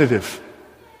representative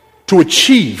to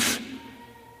achieve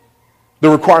the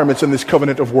requirements in this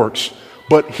covenant of works.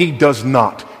 But he does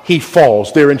not. He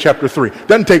falls there in chapter 3.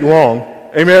 Doesn't take long.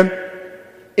 Amen?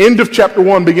 End of chapter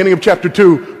 1, beginning of chapter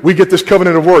 2, we get this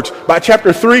covenant of works. By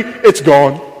chapter 3, it's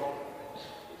gone.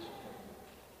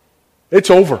 It's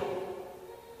over.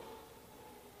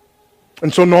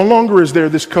 And so no longer is there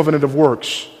this covenant of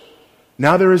works.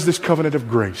 Now there is this covenant of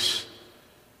grace.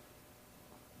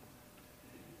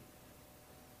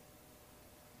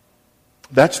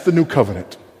 That's the new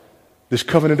covenant. This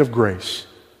covenant of grace.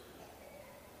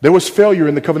 There was failure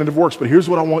in the covenant of works, but here's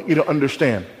what I want you to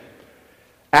understand.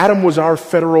 Adam was our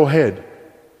federal head.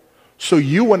 So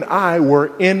you and I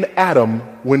were in Adam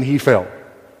when he fell.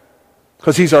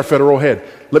 Because he's our federal head.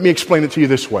 Let me explain it to you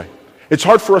this way. It's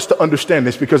hard for us to understand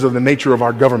this because of the nature of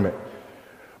our government.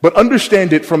 But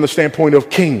understand it from the standpoint of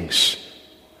kings.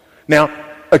 Now,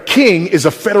 a king is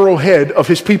a federal head of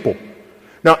his people.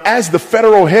 Now, as the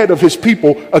federal head of his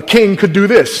people, a king could do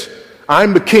this.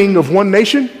 I'm the king of one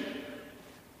nation.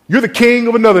 You're the king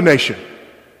of another nation.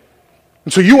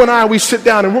 And so you and I, we sit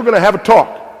down and we're going to have a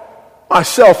talk.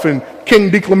 Myself and King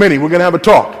DiClemente, we're going to have a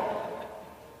talk.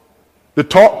 The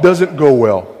talk doesn't go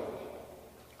well.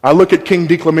 I look at King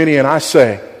DiClemente and I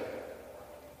say,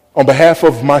 on behalf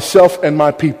of myself and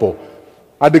my people,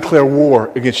 I declare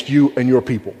war against you and your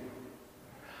people.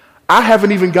 I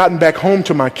haven't even gotten back home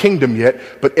to my kingdom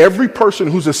yet, but every person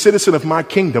who's a citizen of my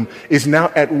kingdom is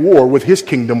now at war with his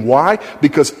kingdom. Why?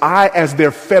 Because I, as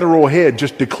their federal head,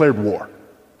 just declared war.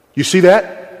 You see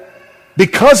that?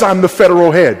 Because I'm the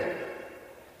federal head.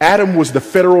 Adam was the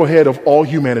federal head of all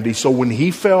humanity. So when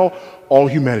he fell, all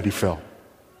humanity fell.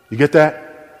 You get that?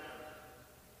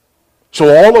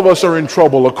 So all of us are in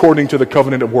trouble according to the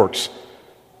covenant of works.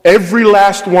 Every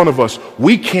last one of us,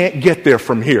 we can't get there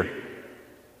from here.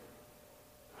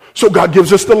 So God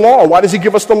gives us the law. Why does he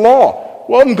give us the law?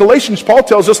 Well, in Galatians, Paul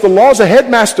tells us the law is a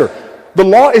headmaster. The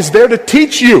law is there to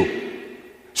teach you.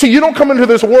 See, you don't come into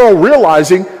this world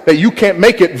realizing that you can't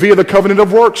make it via the covenant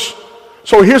of works.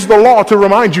 So here's the law to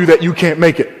remind you that you can't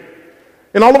make it.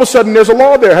 And all of a sudden there's a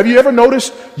law there. Have you ever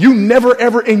noticed you never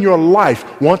ever in your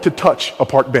life want to touch a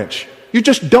park bench? You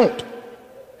just don't.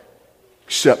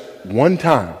 Except one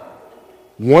time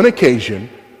one occasion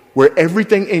where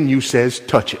everything in you says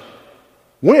touch it.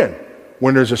 When?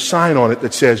 When there's a sign on it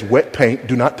that says wet paint,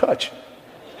 do not touch.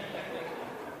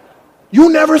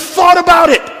 You never thought about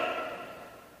it.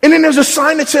 And then there's a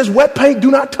sign that says wet paint,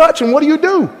 do not touch. And what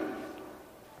do?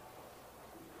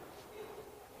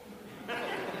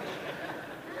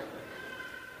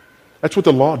 That's what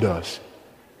the law does.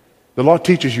 The law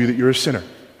teaches you that you're a sinner.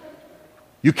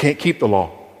 You can't keep the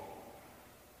law.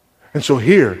 And so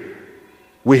here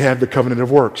we have the covenant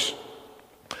of works.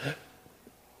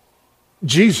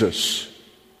 Jesus,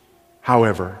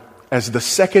 however, as the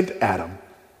second Adam,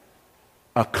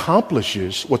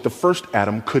 accomplishes what the first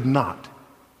Adam could not.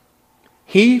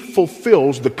 He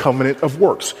fulfills the covenant of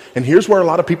works. And here's where a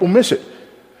lot of people miss it.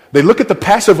 They look at the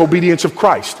passive obedience of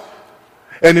Christ.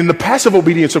 And in the passive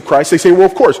obedience of Christ, they say, well,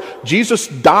 of course, Jesus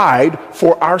died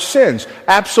for our sins.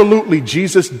 Absolutely,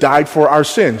 Jesus died for our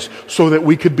sins so that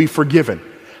we could be forgiven.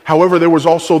 However, there was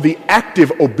also the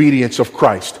active obedience of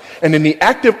Christ. And in the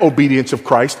active obedience of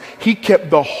Christ, he kept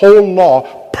the whole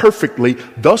law perfectly,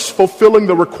 thus fulfilling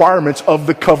the requirements of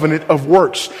the covenant of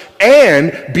works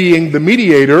and being the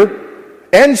mediator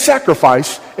and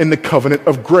sacrifice in the covenant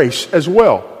of grace as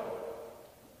well.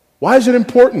 Why is it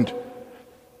important?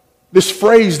 This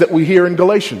phrase that we hear in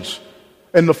Galatians,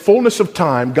 in the fullness of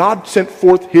time, God sent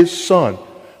forth his Son,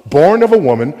 born of a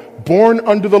woman, born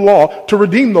under the law, to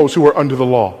redeem those who are under the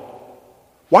law.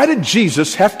 Why did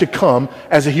Jesus have to come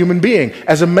as a human being,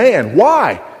 as a man?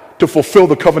 Why? To fulfill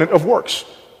the covenant of works.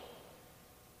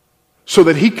 So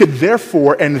that he could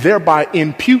therefore and thereby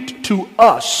impute to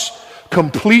us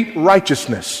complete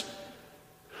righteousness.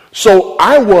 So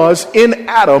I was in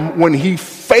Adam when he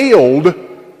failed,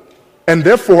 and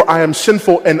therefore I am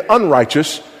sinful and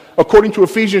unrighteous. According to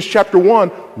Ephesians chapter 1,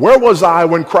 where was I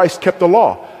when Christ kept the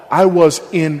law? I was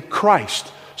in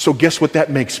Christ. So guess what that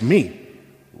makes me?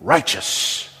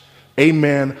 Righteous.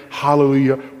 Amen.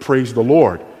 Hallelujah. Praise the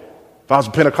Lord. If I was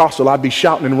a Pentecostal, I'd be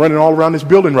shouting and running all around this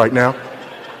building right now.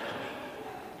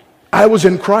 I was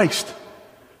in Christ.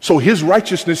 So his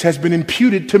righteousness has been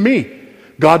imputed to me.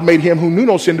 God made him who knew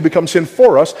no sin to become sin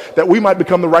for us, that we might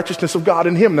become the righteousness of God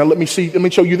in him. Now let me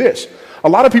show you this. A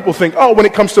lot of people think, when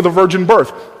it comes to the virgin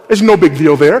birth, there's no big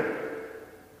deal there.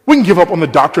 We can give up on the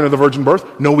doctrine of the virgin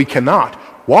birth. No, we cannot.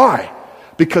 Why?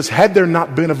 Because had there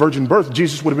not been a virgin birth,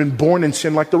 Jesus would have been born in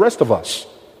sin like the rest of us.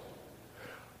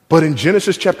 But in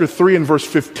Genesis chapter 3 and verse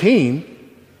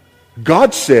 15,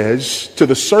 God says to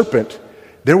the serpent,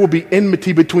 there will be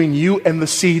enmity between you and the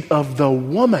seed of the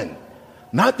woman,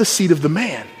 not the seed of the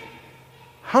man.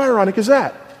 How ironic is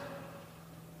that?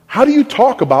 How do you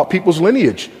talk about people's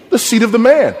lineage? The seed of the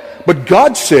man. But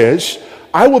God says,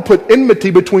 I will put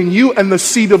enmity between you and the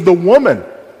seed of the woman.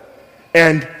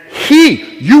 And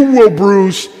you will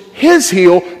bruise his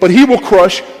heel, but he will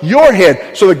crush your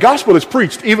head. So the gospel is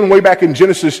preached even way back in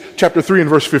Genesis chapter 3 and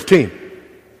verse 15.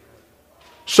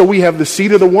 So we have the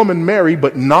seed of the woman, Mary,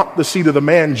 but not the seed of the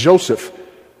man, Joseph.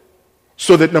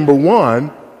 So that number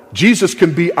one, Jesus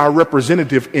can be our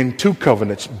representative in two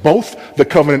covenants, both the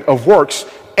covenant of works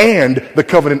and the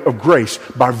covenant of grace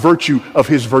by virtue of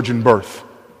his virgin birth.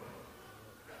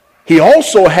 He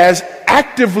also has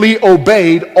actively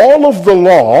obeyed all of the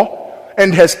law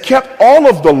and has kept all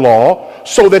of the law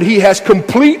so that he has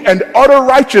complete and utter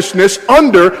righteousness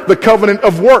under the covenant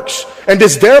of works and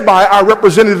is thereby our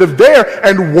representative there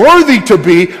and worthy to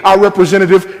be our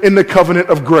representative in the covenant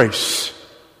of grace.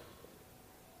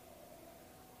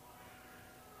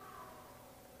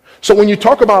 So when you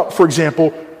talk about, for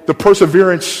example, the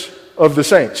perseverance of the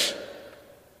saints,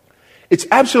 it's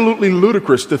absolutely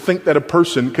ludicrous to think that a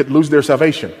person could lose their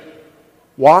salvation.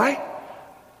 Why?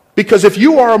 Because if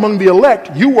you are among the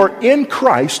elect, you were in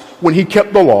Christ when he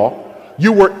kept the law.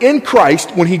 You were in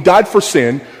Christ when he died for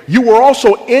sin. You were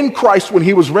also in Christ when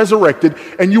he was resurrected.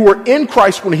 And you were in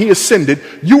Christ when he ascended.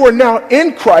 You are now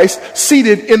in Christ,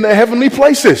 seated in the heavenly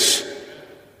places.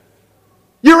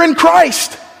 You're in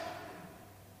Christ.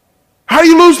 How do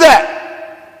you lose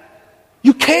that?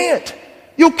 You can't.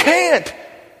 You can't.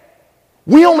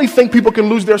 We only think people can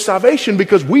lose their salvation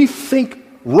because we think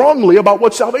wrongly about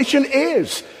what salvation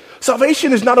is.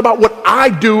 Salvation is not about what I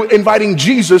do inviting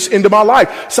Jesus into my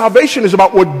life. Salvation is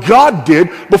about what God did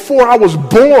before I was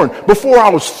born, before I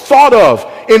was thought of,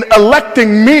 in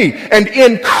electing me, and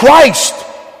in Christ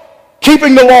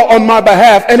keeping the law on my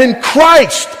behalf, and in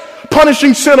Christ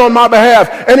punishing sin on my behalf,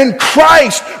 and in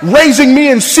Christ raising me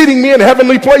and seating me in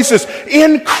heavenly places.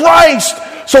 In Christ.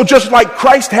 So just like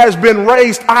Christ has been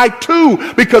raised, I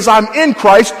too, because I'm in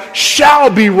Christ, shall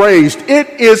be raised.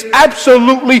 It is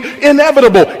absolutely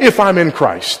inevitable if I'm in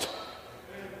Christ.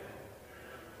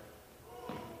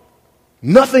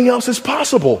 Nothing else is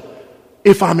possible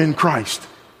if I'm in Christ.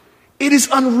 It is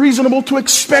unreasonable to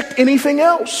expect anything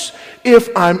else if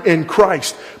I'm in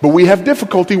Christ. But we have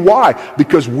difficulty. Why?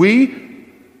 Because of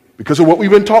what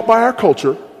we've been taught by our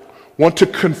culture, want to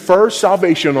confer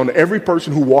salvation on every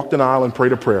person who walked an aisle and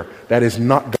prayed a prayer. That is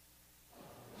not God.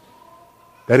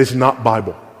 That is not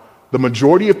Bible. The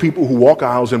majority of people who walk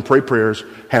aisles and pray prayers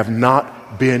have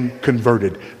not been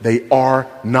converted. They are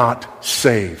not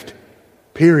saved.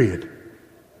 Period.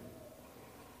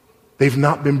 They've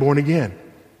not been born again.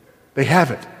 They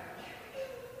haven't.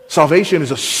 Salvation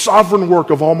is a sovereign work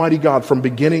of Almighty God from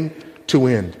beginning to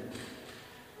end.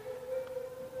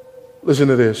 Listen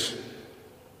to this.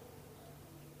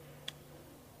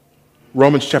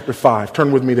 Romans chapter 5.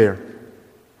 Turn with me there.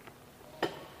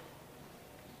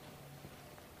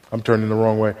 I'm turning the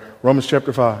wrong way. Romans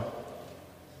chapter 5.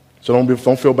 So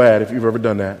don't feel bad if you've ever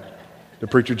done that. The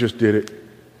preacher just did it.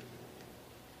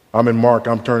 I'm in Mark.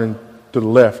 I'm turning to the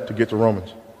left to get to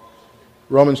Romans.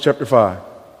 Romans chapter 5.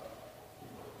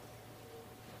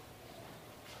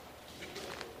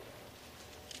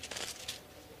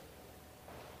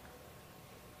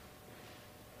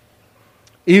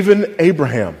 Even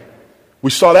Abraham.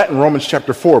 We saw that in Romans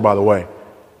chapter 4, by the way.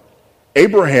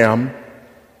 Abraham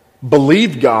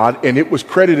believed God and it was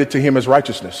credited to him as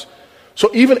righteousness. So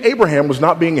even Abraham was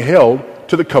not being held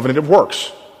to the covenant of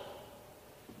works.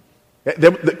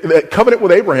 The covenant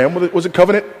with Abraham was a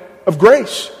covenant of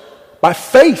grace. By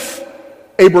faith,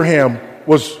 Abraham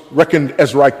was reckoned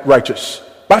as righteous.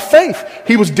 By faith,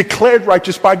 he was declared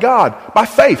righteous by God. By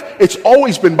faith. It's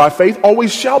always been by faith,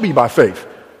 always shall be by faith.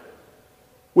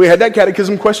 We had that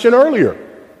catechism question earlier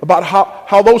about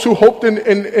how those who hoped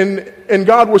in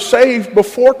God were saved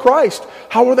before Christ.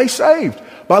 How were they saved?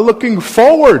 By looking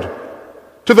forward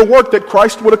to the work that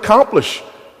Christ would accomplish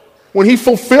when he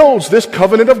fulfills this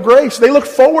covenant of grace. They looked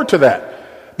forward to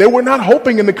that. They were not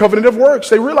hoping in the covenant of works.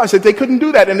 They realized that they couldn't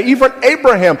do that. And even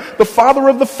Abraham, the father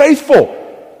of the faithful,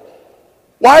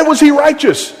 why was he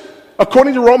righteous?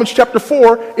 According to Romans chapter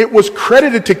 4, it was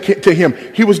credited to him.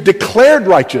 He was declared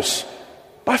righteous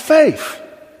by faith.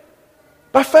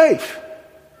 By faith.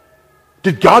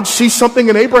 Did God see something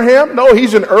in Abraham? No,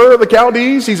 he's in Ur of the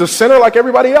Chaldees. He's a sinner like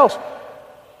everybody else.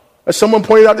 As someone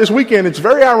pointed out this weekend, it's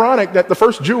very ironic that the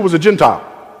first Jew was a Gentile.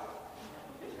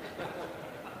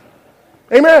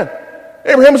 Amen.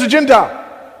 Abraham was a Gentile.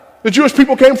 The Jewish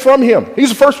people came from him. He's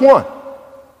the first one.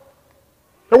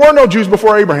 There were no Jews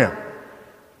before Abraham.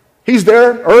 He's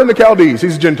there, Ur in the Chaldees.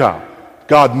 He's a Gentile.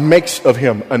 God makes of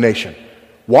him a nation.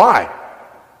 Why?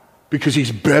 Because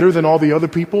he's better than all the other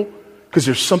people? Because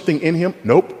there's something in him?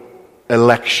 Nope.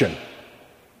 Election.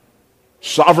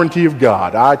 Sovereignty of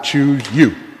God. I choose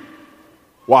you.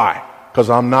 Why? Because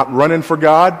I'm not running for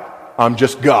God. I'm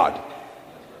just God.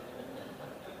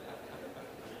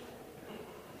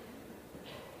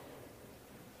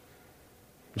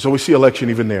 So we see election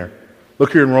even there.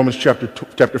 Look here in Romans chapter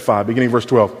 5, beginning verse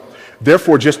 12.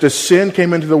 Therefore, just as sin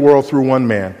came into the world through one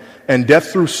man, and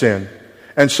death through sin,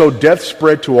 and so death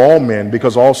spread to all men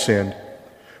because all sinned.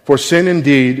 For sin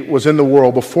indeed was in the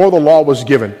world before the law was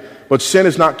given, but sin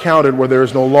is not counted where there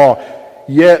is no law.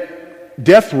 Yet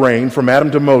death reigned from Adam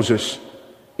to Moses,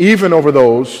 even over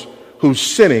those whose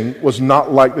sinning was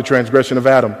not like the transgression of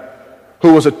Adam,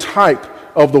 who was a type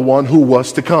of the one who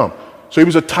was to come. So he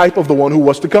was a type of the one who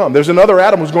was to come. There's another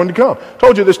Adam who's going to come.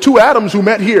 Told you there's two Adams who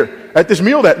met here at this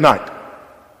meal that night.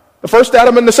 The first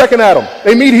Adam and the second Adam.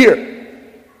 They meet here.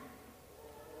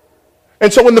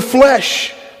 And so in the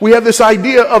flesh, we have this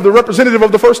idea of the representative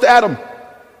of the first Adam.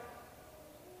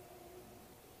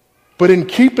 But in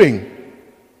keeping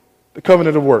the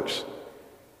covenant of works,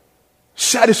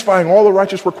 satisfying all the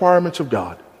righteous requirements of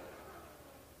God,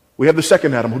 we have the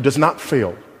second Adam who does not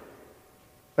fail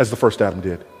as the first Adam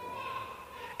did.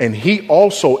 And he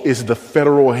also is the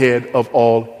federal head of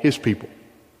all his people.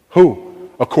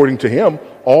 Who? According to him,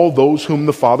 all those whom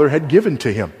the Father had given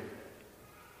to him.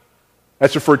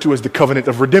 That's referred to as the covenant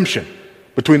of redemption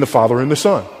between the Father and the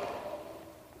Son.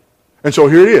 And so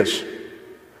here it is.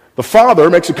 The Father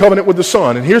makes a covenant with the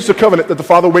Son, and here's the covenant that the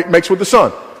Father makes with the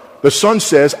Son. The Son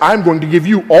says, I'm going to give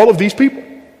you all of these people.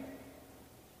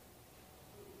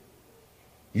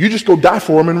 You just go die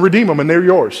for them and redeem them, and they're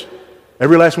yours.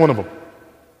 Every last one of them.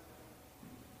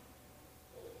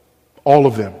 All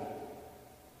of them.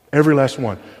 Every last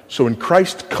one. So when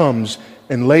Christ comes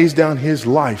and lays down his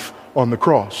life on the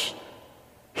cross,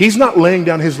 he's not laying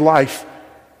down his life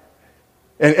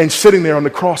and sitting there on the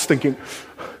cross thinking,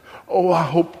 oh, I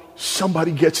hope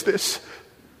somebody gets this.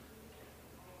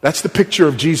 That's the picture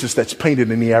of Jesus that's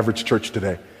painted in the average church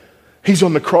today. He's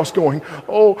on the cross going,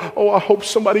 oh, I hope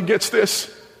somebody gets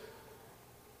this.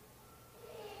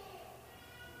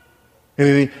 And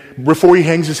then before he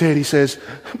hangs his head, he says,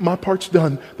 my part's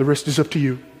done. The rest is up to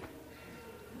you.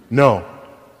 No.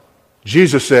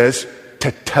 Jesus says,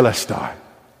 tetelestai.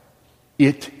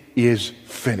 It is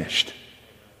finished.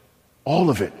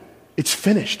 All of it. It's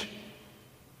finished.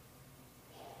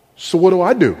 So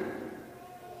what do?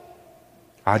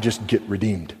 I just get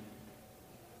redeemed.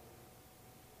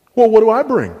 Well, what do I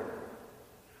bring?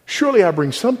 Surely I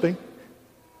bring something.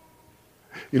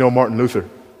 You know, Martin Luther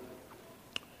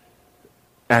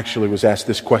actually was asked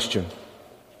this question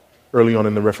early on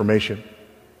in the Reformation.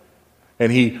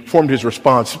 And he formed his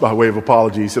response by way of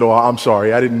apology. He said, oh, I'm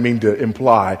sorry. I didn't mean to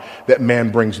imply that man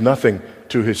brings nothing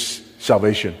to his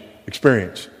salvation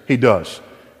experience. He does.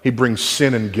 He brings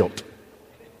sin and guilt.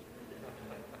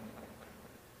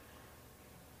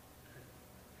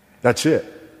 That's it.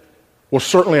 Well,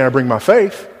 certainly I bring my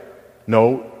faith.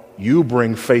 No, you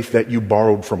bring faith that you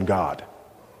borrowed from God.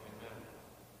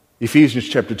 Ephesians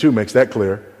chapter 2 makes that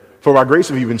clear. For by grace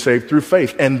have you been saved through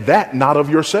faith, and that not of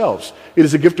yourselves. It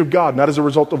is a gift of God, not as a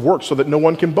result of works, so that no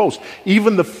one can boast.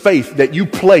 Even the faith that you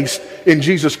placed in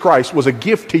Jesus Christ was a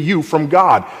gift to you from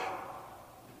God.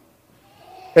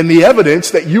 And the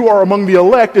evidence that you are among the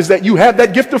elect is that you have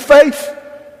that gift of faith.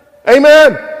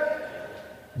 Amen.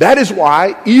 That is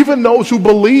why even those who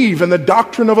believe in the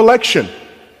doctrine of election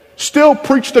still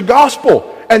preach the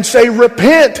gospel and say,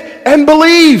 repent and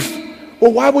believe.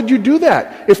 Well, why would you do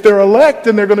that? If they're elect,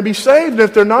 then they're going to be saved. And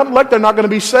if they're not elect, they're not going to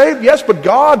be saved. Yes, but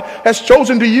God has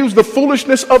chosen to use the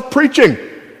foolishness of preaching.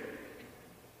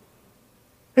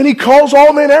 And He calls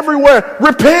all men everywhere,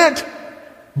 repent,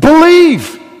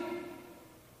 believe.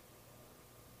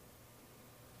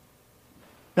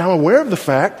 Now I'm aware of the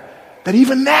fact that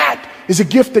even that is a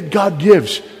gift that God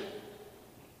gives.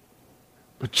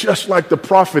 But just like the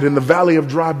prophet in the valley of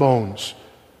dry bones,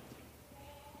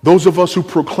 those of us who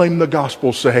proclaim the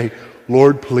gospel say,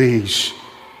 Lord, please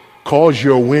cause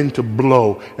your wind to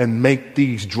blow and make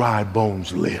these dry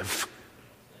bones live.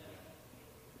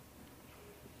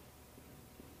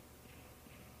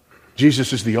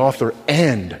 Jesus is the author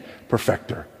and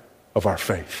perfecter of our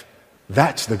faith.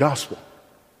 That's the gospel.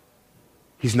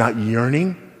 He's not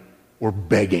yearning or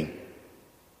begging.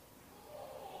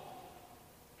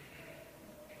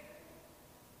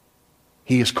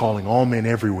 He is calling all men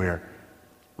everywhere,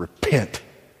 repent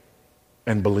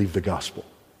and believe the gospel.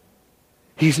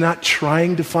 He's not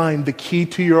trying to find the key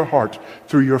to your heart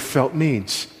through your felt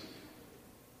needs.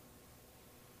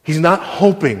 He's not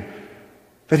hoping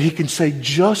that he can say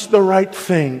just the right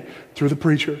thing through the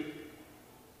preacher.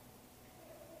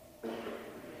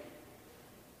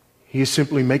 He is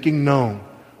simply making known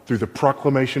through the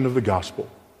proclamation of the gospel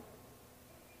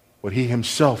what he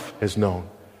himself has known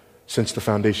since the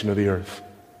foundation of the earth.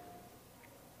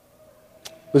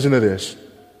 Listen to this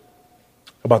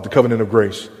about the covenant of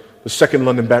grace. The Second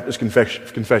London Baptist Confession,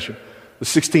 the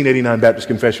 1689 Baptist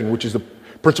Confession, which is the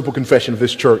principal confession of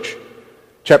this church.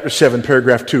 Chapter 7,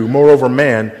 paragraph 2. Moreover,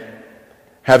 man,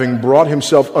 having brought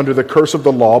himself under the curse of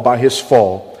the law by his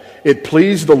fall, it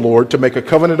pleased the Lord to make a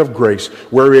covenant of grace,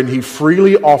 wherein he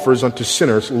freely offers unto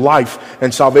sinners life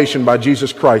and salvation by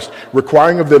Jesus Christ,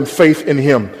 requiring of them faith in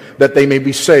him, that they may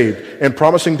be saved, and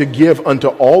promising to give unto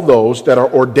all those that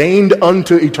are ordained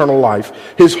unto eternal life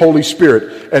his Holy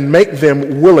Spirit, and make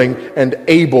them willing and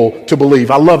able to believe.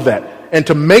 I love that. And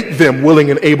to make them willing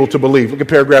and able to believe. Look at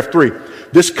paragraph 3.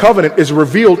 This covenant is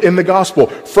revealed in the gospel.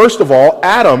 First of all,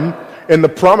 Adam, in the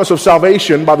promise of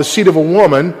salvation by the seed of a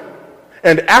woman,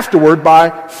 and afterward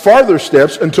by farther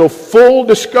steps until full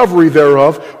discovery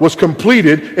thereof was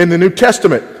completed in the New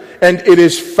Testament. And it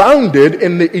is founded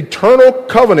in the eternal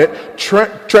covenant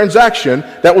transaction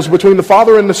that was between the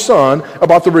Father and the Son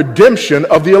about the redemption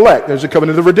of the elect. There's a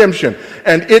covenant of redemption.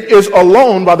 And it is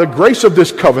alone by the grace of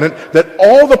this covenant that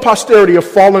all the posterity of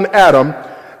fallen Adam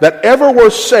that ever were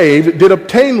saved did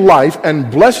obtain life and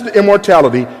blessed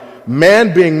immortality,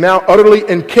 man being now utterly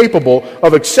incapable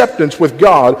of acceptance with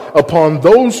God upon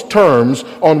those terms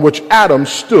on which Adam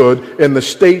stood in the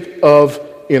state of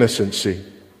innocency.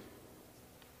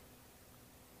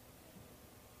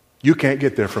 You can't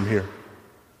get there from here.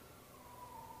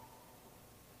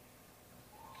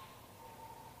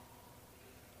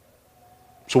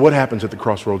 So what happens at the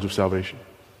crossroads of salvation?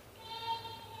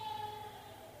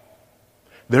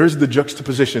 There is the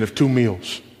juxtaposition of two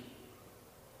meals.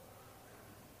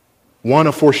 One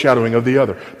a foreshadowing of the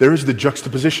other. There is the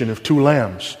juxtaposition of two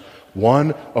lambs.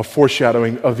 One a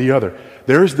foreshadowing of the other.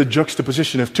 There is the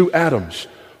juxtaposition of two Adams.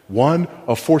 One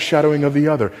a foreshadowing of the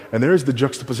other. And there is the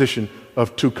juxtaposition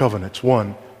of two covenants.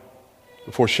 One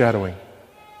a foreshadowing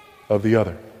of the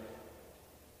other.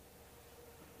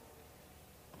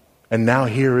 And now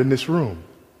here in this room,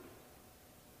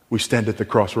 we stand at the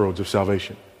crossroads of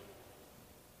salvation.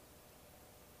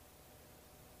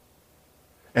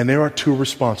 And there are two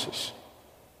responses.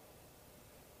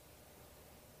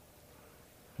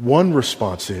 One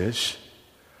response is,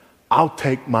 I'll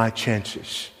take my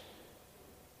chances.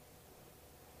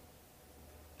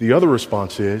 The other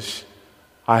response is,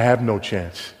 I have no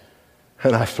chance,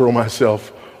 and I throw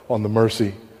myself on the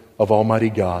mercy of Almighty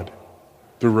God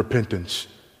through repentance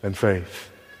and faith,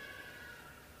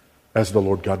 as the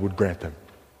Lord God would grant them.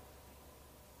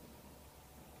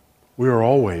 We are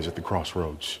always at the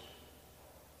crossroads.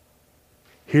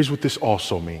 Here's what this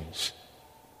also means.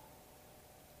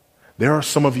 There are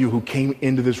some of you who came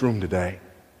into this room today,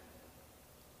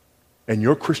 and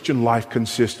your Christian life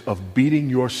consists of beating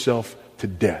yourself to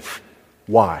death.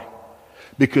 Why?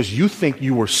 Because you think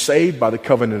you were saved by the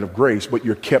covenant of grace, but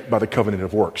you're kept by the covenant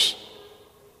of works.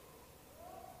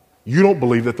 You don't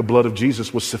believe that the blood of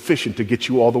Jesus was sufficient to get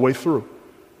you all the way through.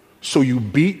 So you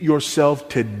beat yourself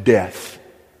to death,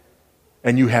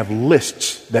 and you have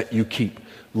lists that you keep,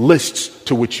 lists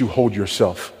to which you hold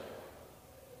yourself.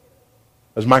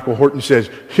 As Michael Horton says,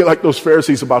 you're like those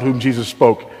Pharisees about whom Jesus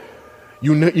spoke.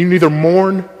 You neither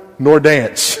mourn nor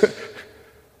dance.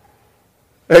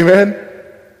 Amen?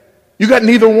 You got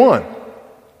neither one.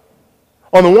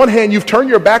 On the one hand, you've turned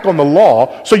your back on the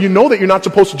law, so you know that you're not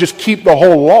supposed to just keep the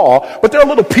whole law, but there are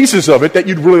little pieces of it that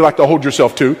you'd really like to hold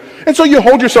yourself to. And so you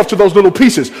hold yourself to those little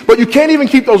pieces, but you can't even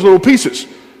keep those little pieces.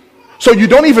 So you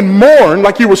don't even mourn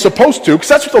like you were supposed to, because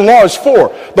that's what the law is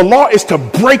for. The law is to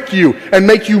break you and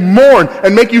make you mourn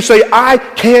and make you say, I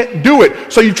can't do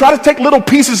it. So you try to take little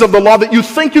pieces of the law that you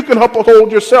think you can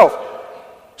uphold yourself.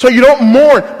 So you don't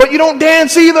mourn, but you don't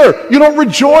dance either. You don't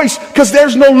rejoice, because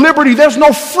there's no liberty, there's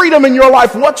no freedom in your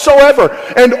life whatsoever.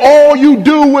 And all you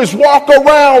do is walk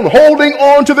around holding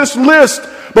on to this list.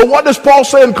 But what does Paul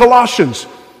say in Colossians?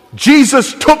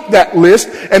 Jesus took that list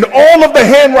and all of the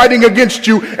handwriting against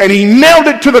you, and he nailed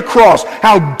it to the cross.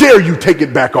 How dare you take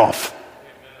it back off?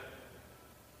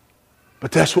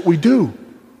 But that's what we do.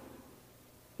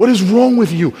 What is wrong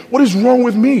with you? What is wrong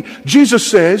with me? Jesus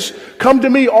says, come to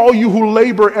me, all you who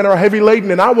labor and are heavy laden,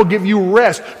 and I will give you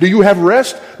rest. Do you have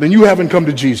rest? Then you haven't come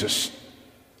to Jesus.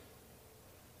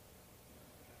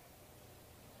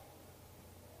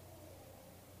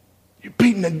 You're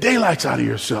beating the daylights out of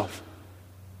yourself.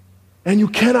 And you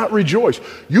cannot rejoice.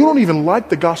 You don't even like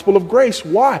the gospel of grace.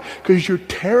 Why? Because you're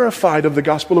terrified of the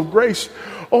gospel of grace.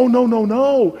 Oh,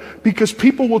 no. Because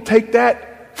people will take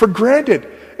that for granted,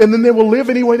 and then they will live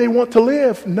any way they want to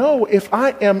live. No, if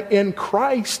I am in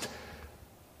Christ,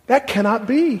 that cannot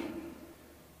be.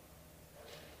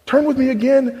 Turn with me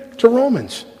again to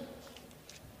Romans.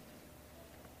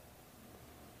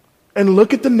 And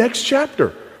look at the next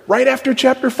chapter, right after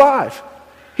chapter 5.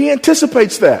 He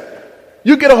anticipates that.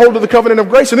 You get a hold of the covenant of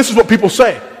grace, and this is what people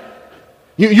say.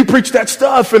 You preach that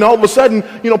stuff, and all of a sudden,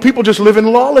 people just live in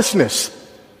lawlessness.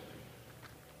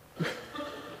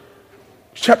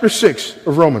 Chapter 6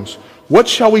 of Romans. What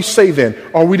shall we say then?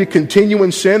 Are we to continue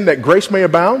in sin that grace may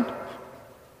abound?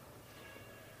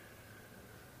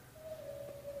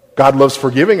 God loves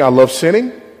forgiving. I love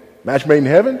sinning. Match made in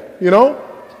heaven,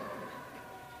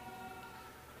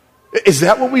 Is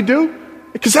that what we do?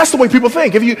 Because that's the way people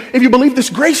think. If you believe this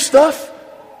grace stuff,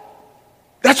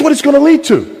 that's what it's going to lead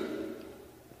to.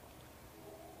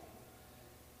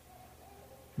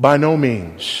 By no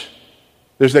means.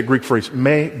 There's that Greek phrase,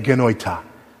 me genoita.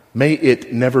 May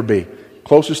it never be.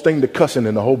 Closest thing to cussing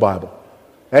in the whole Bible.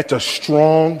 That's a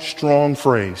strong, strong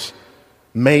phrase.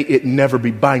 May it never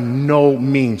be. By no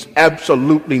means.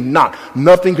 Absolutely not.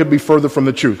 Nothing could be further from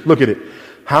the truth. Look at it.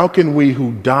 How can we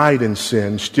who died in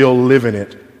sin still live in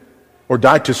it? Or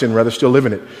died to sin, rather, still live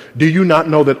in it. Do you not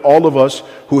know that all of us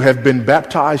who have been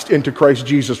baptized into Christ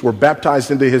Jesus were baptized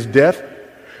into his death?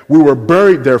 We were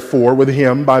buried, therefore, with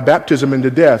him by baptism into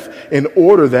death, in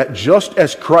order that just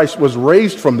as Christ was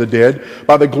raised from the dead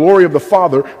by the glory of the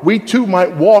Father, we too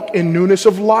might walk in newness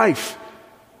of life.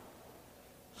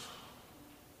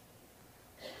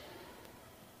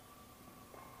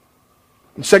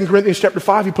 In 2 Corinthians chapter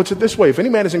 5, he puts it this way. If any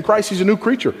man is in Christ, he's a new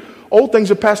creature. Old things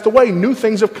have passed away, new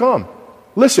things have come.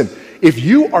 Listen, if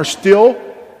you are still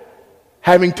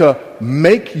having to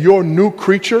make your new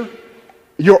creature,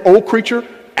 your old creature,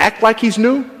 act like he's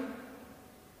new,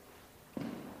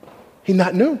 he's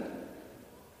not new.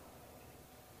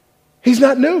 He's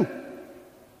not new.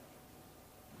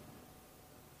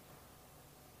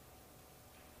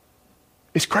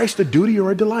 Is Christ a duty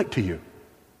or a delight to you?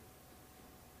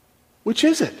 Which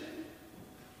is it?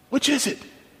 Which is it?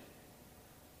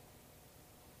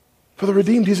 For the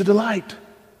redeemed, he's a delight.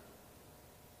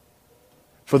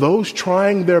 For those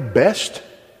trying their best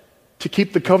to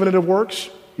keep the covenant of works?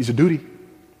 He's a duty.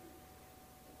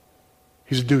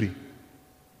 He's a duty.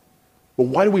 But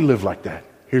why do we live like that?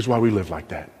 Here's why we live like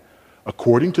that.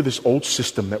 According to this old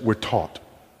system that we're taught,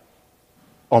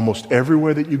 almost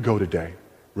everywhere that you go today,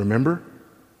 remember,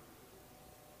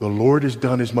 the Lord has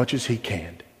done as much as he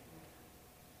can.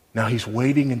 Now he's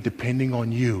waiting and depending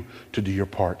on you to do your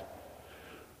part.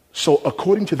 So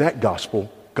according to that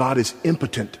gospel, God is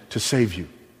impotent to save you.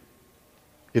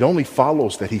 It only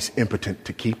follows that he's impotent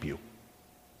to keep you.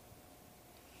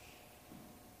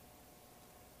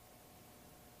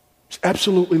 It's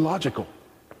absolutely logical.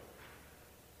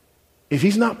 If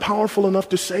he's not powerful enough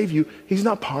to save you, he's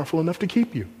not powerful enough to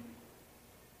keep you.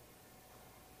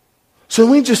 So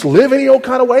we just live any old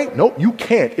kind of way? Nope, you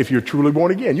can't if you're truly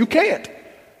born again. You can't.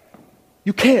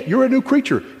 You can't. You're a new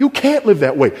creature. You can't live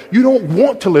that way. You don't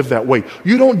want to live that way.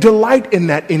 You don't delight in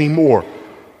that anymore.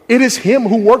 It is him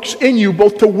who works in you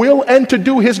both to will and to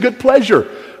do his good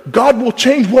pleasure. God will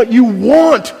change what you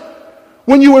want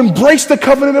when you embrace the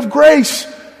covenant of grace.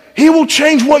 He will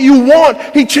change what you want.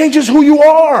 He changes who you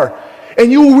are. And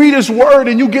you read his word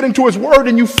and you get into his word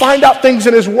and you find out things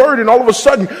in his word, and all of a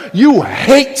sudden you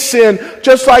hate sin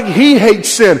just like he hates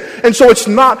sin. And so it's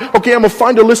not, okay, I'm going to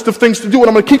find a list of things to do and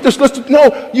I'm going to keep this list.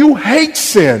 No, you hate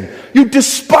sin. You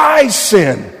despise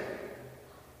sin.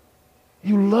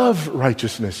 You love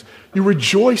righteousness. You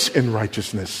rejoice in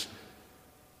righteousness.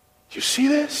 Do you see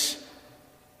this?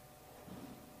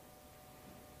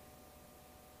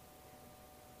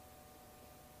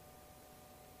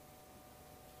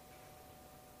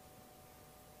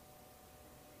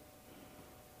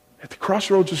 At the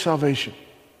crossroads of salvation,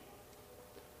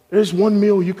 there's one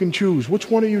meal you can choose. Which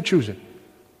one are you choosing?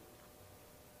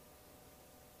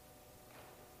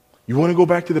 You want to go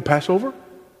back to the Passover?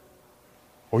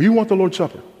 Or you want the Lord's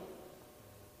Supper?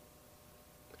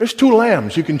 There's two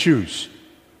lambs you can choose.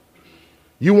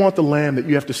 You want the lamb that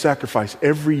you have to sacrifice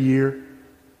every year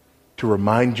to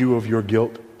remind you of your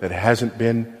guilt that hasn't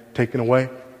been taken away?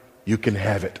 You can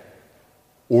have it.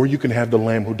 Or you can have the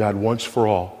lamb who died once for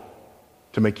all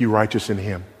to make you righteous in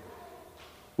him.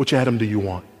 Which Adam do you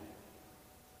want?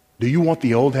 Do you want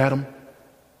the old Adam?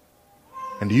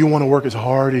 And do you want to work as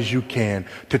hard as you can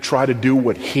to try to do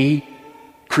what he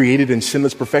created in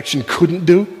sinless perfection couldn't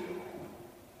do?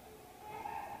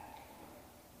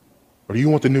 Or do you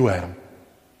want the new Adam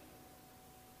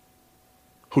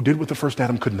who did what the first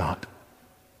Adam could not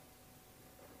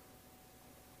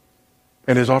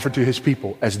and has offered to his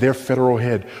people as their federal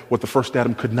head what the first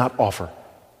Adam could not offer?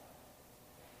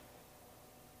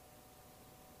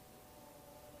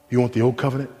 You want the old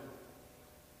covenant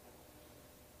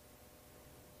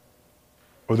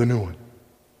or the new one?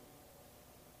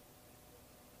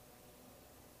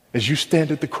 As you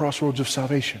stand at the crossroads of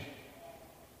salvation,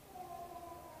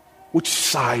 which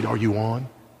side are you on?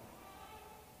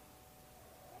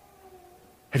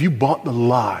 Have you bought the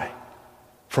lie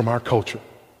from our culture?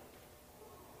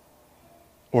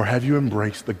 Or have you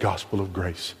embraced the gospel of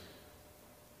grace?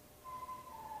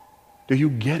 Do you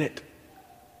get it?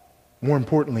 More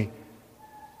importantly,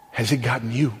 has it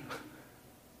gotten you?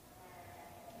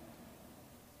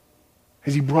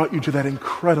 Has he brought you to that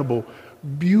incredible,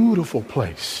 beautiful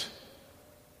place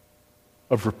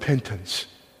of repentance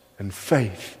and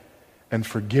faith and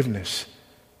forgiveness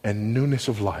and newness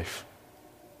of life?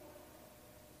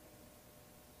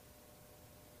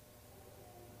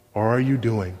 Or are you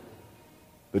doing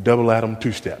the double Adam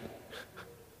two-step?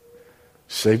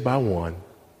 Saved by one,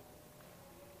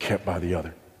 kept by the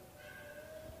other.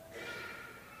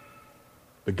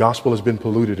 The gospel has been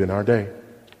polluted in our day.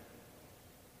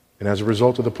 And as a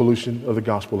result of the pollution of the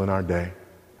gospel in our day,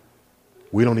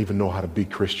 we don't even know how to be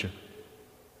Christian.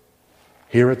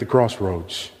 Here at the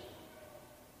crossroads,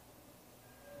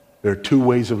 there are two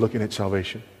ways of looking at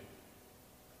salvation.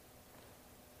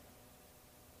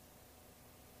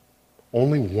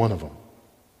 Only one of them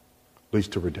leads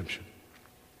to redemption.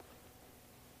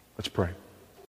 Let's pray.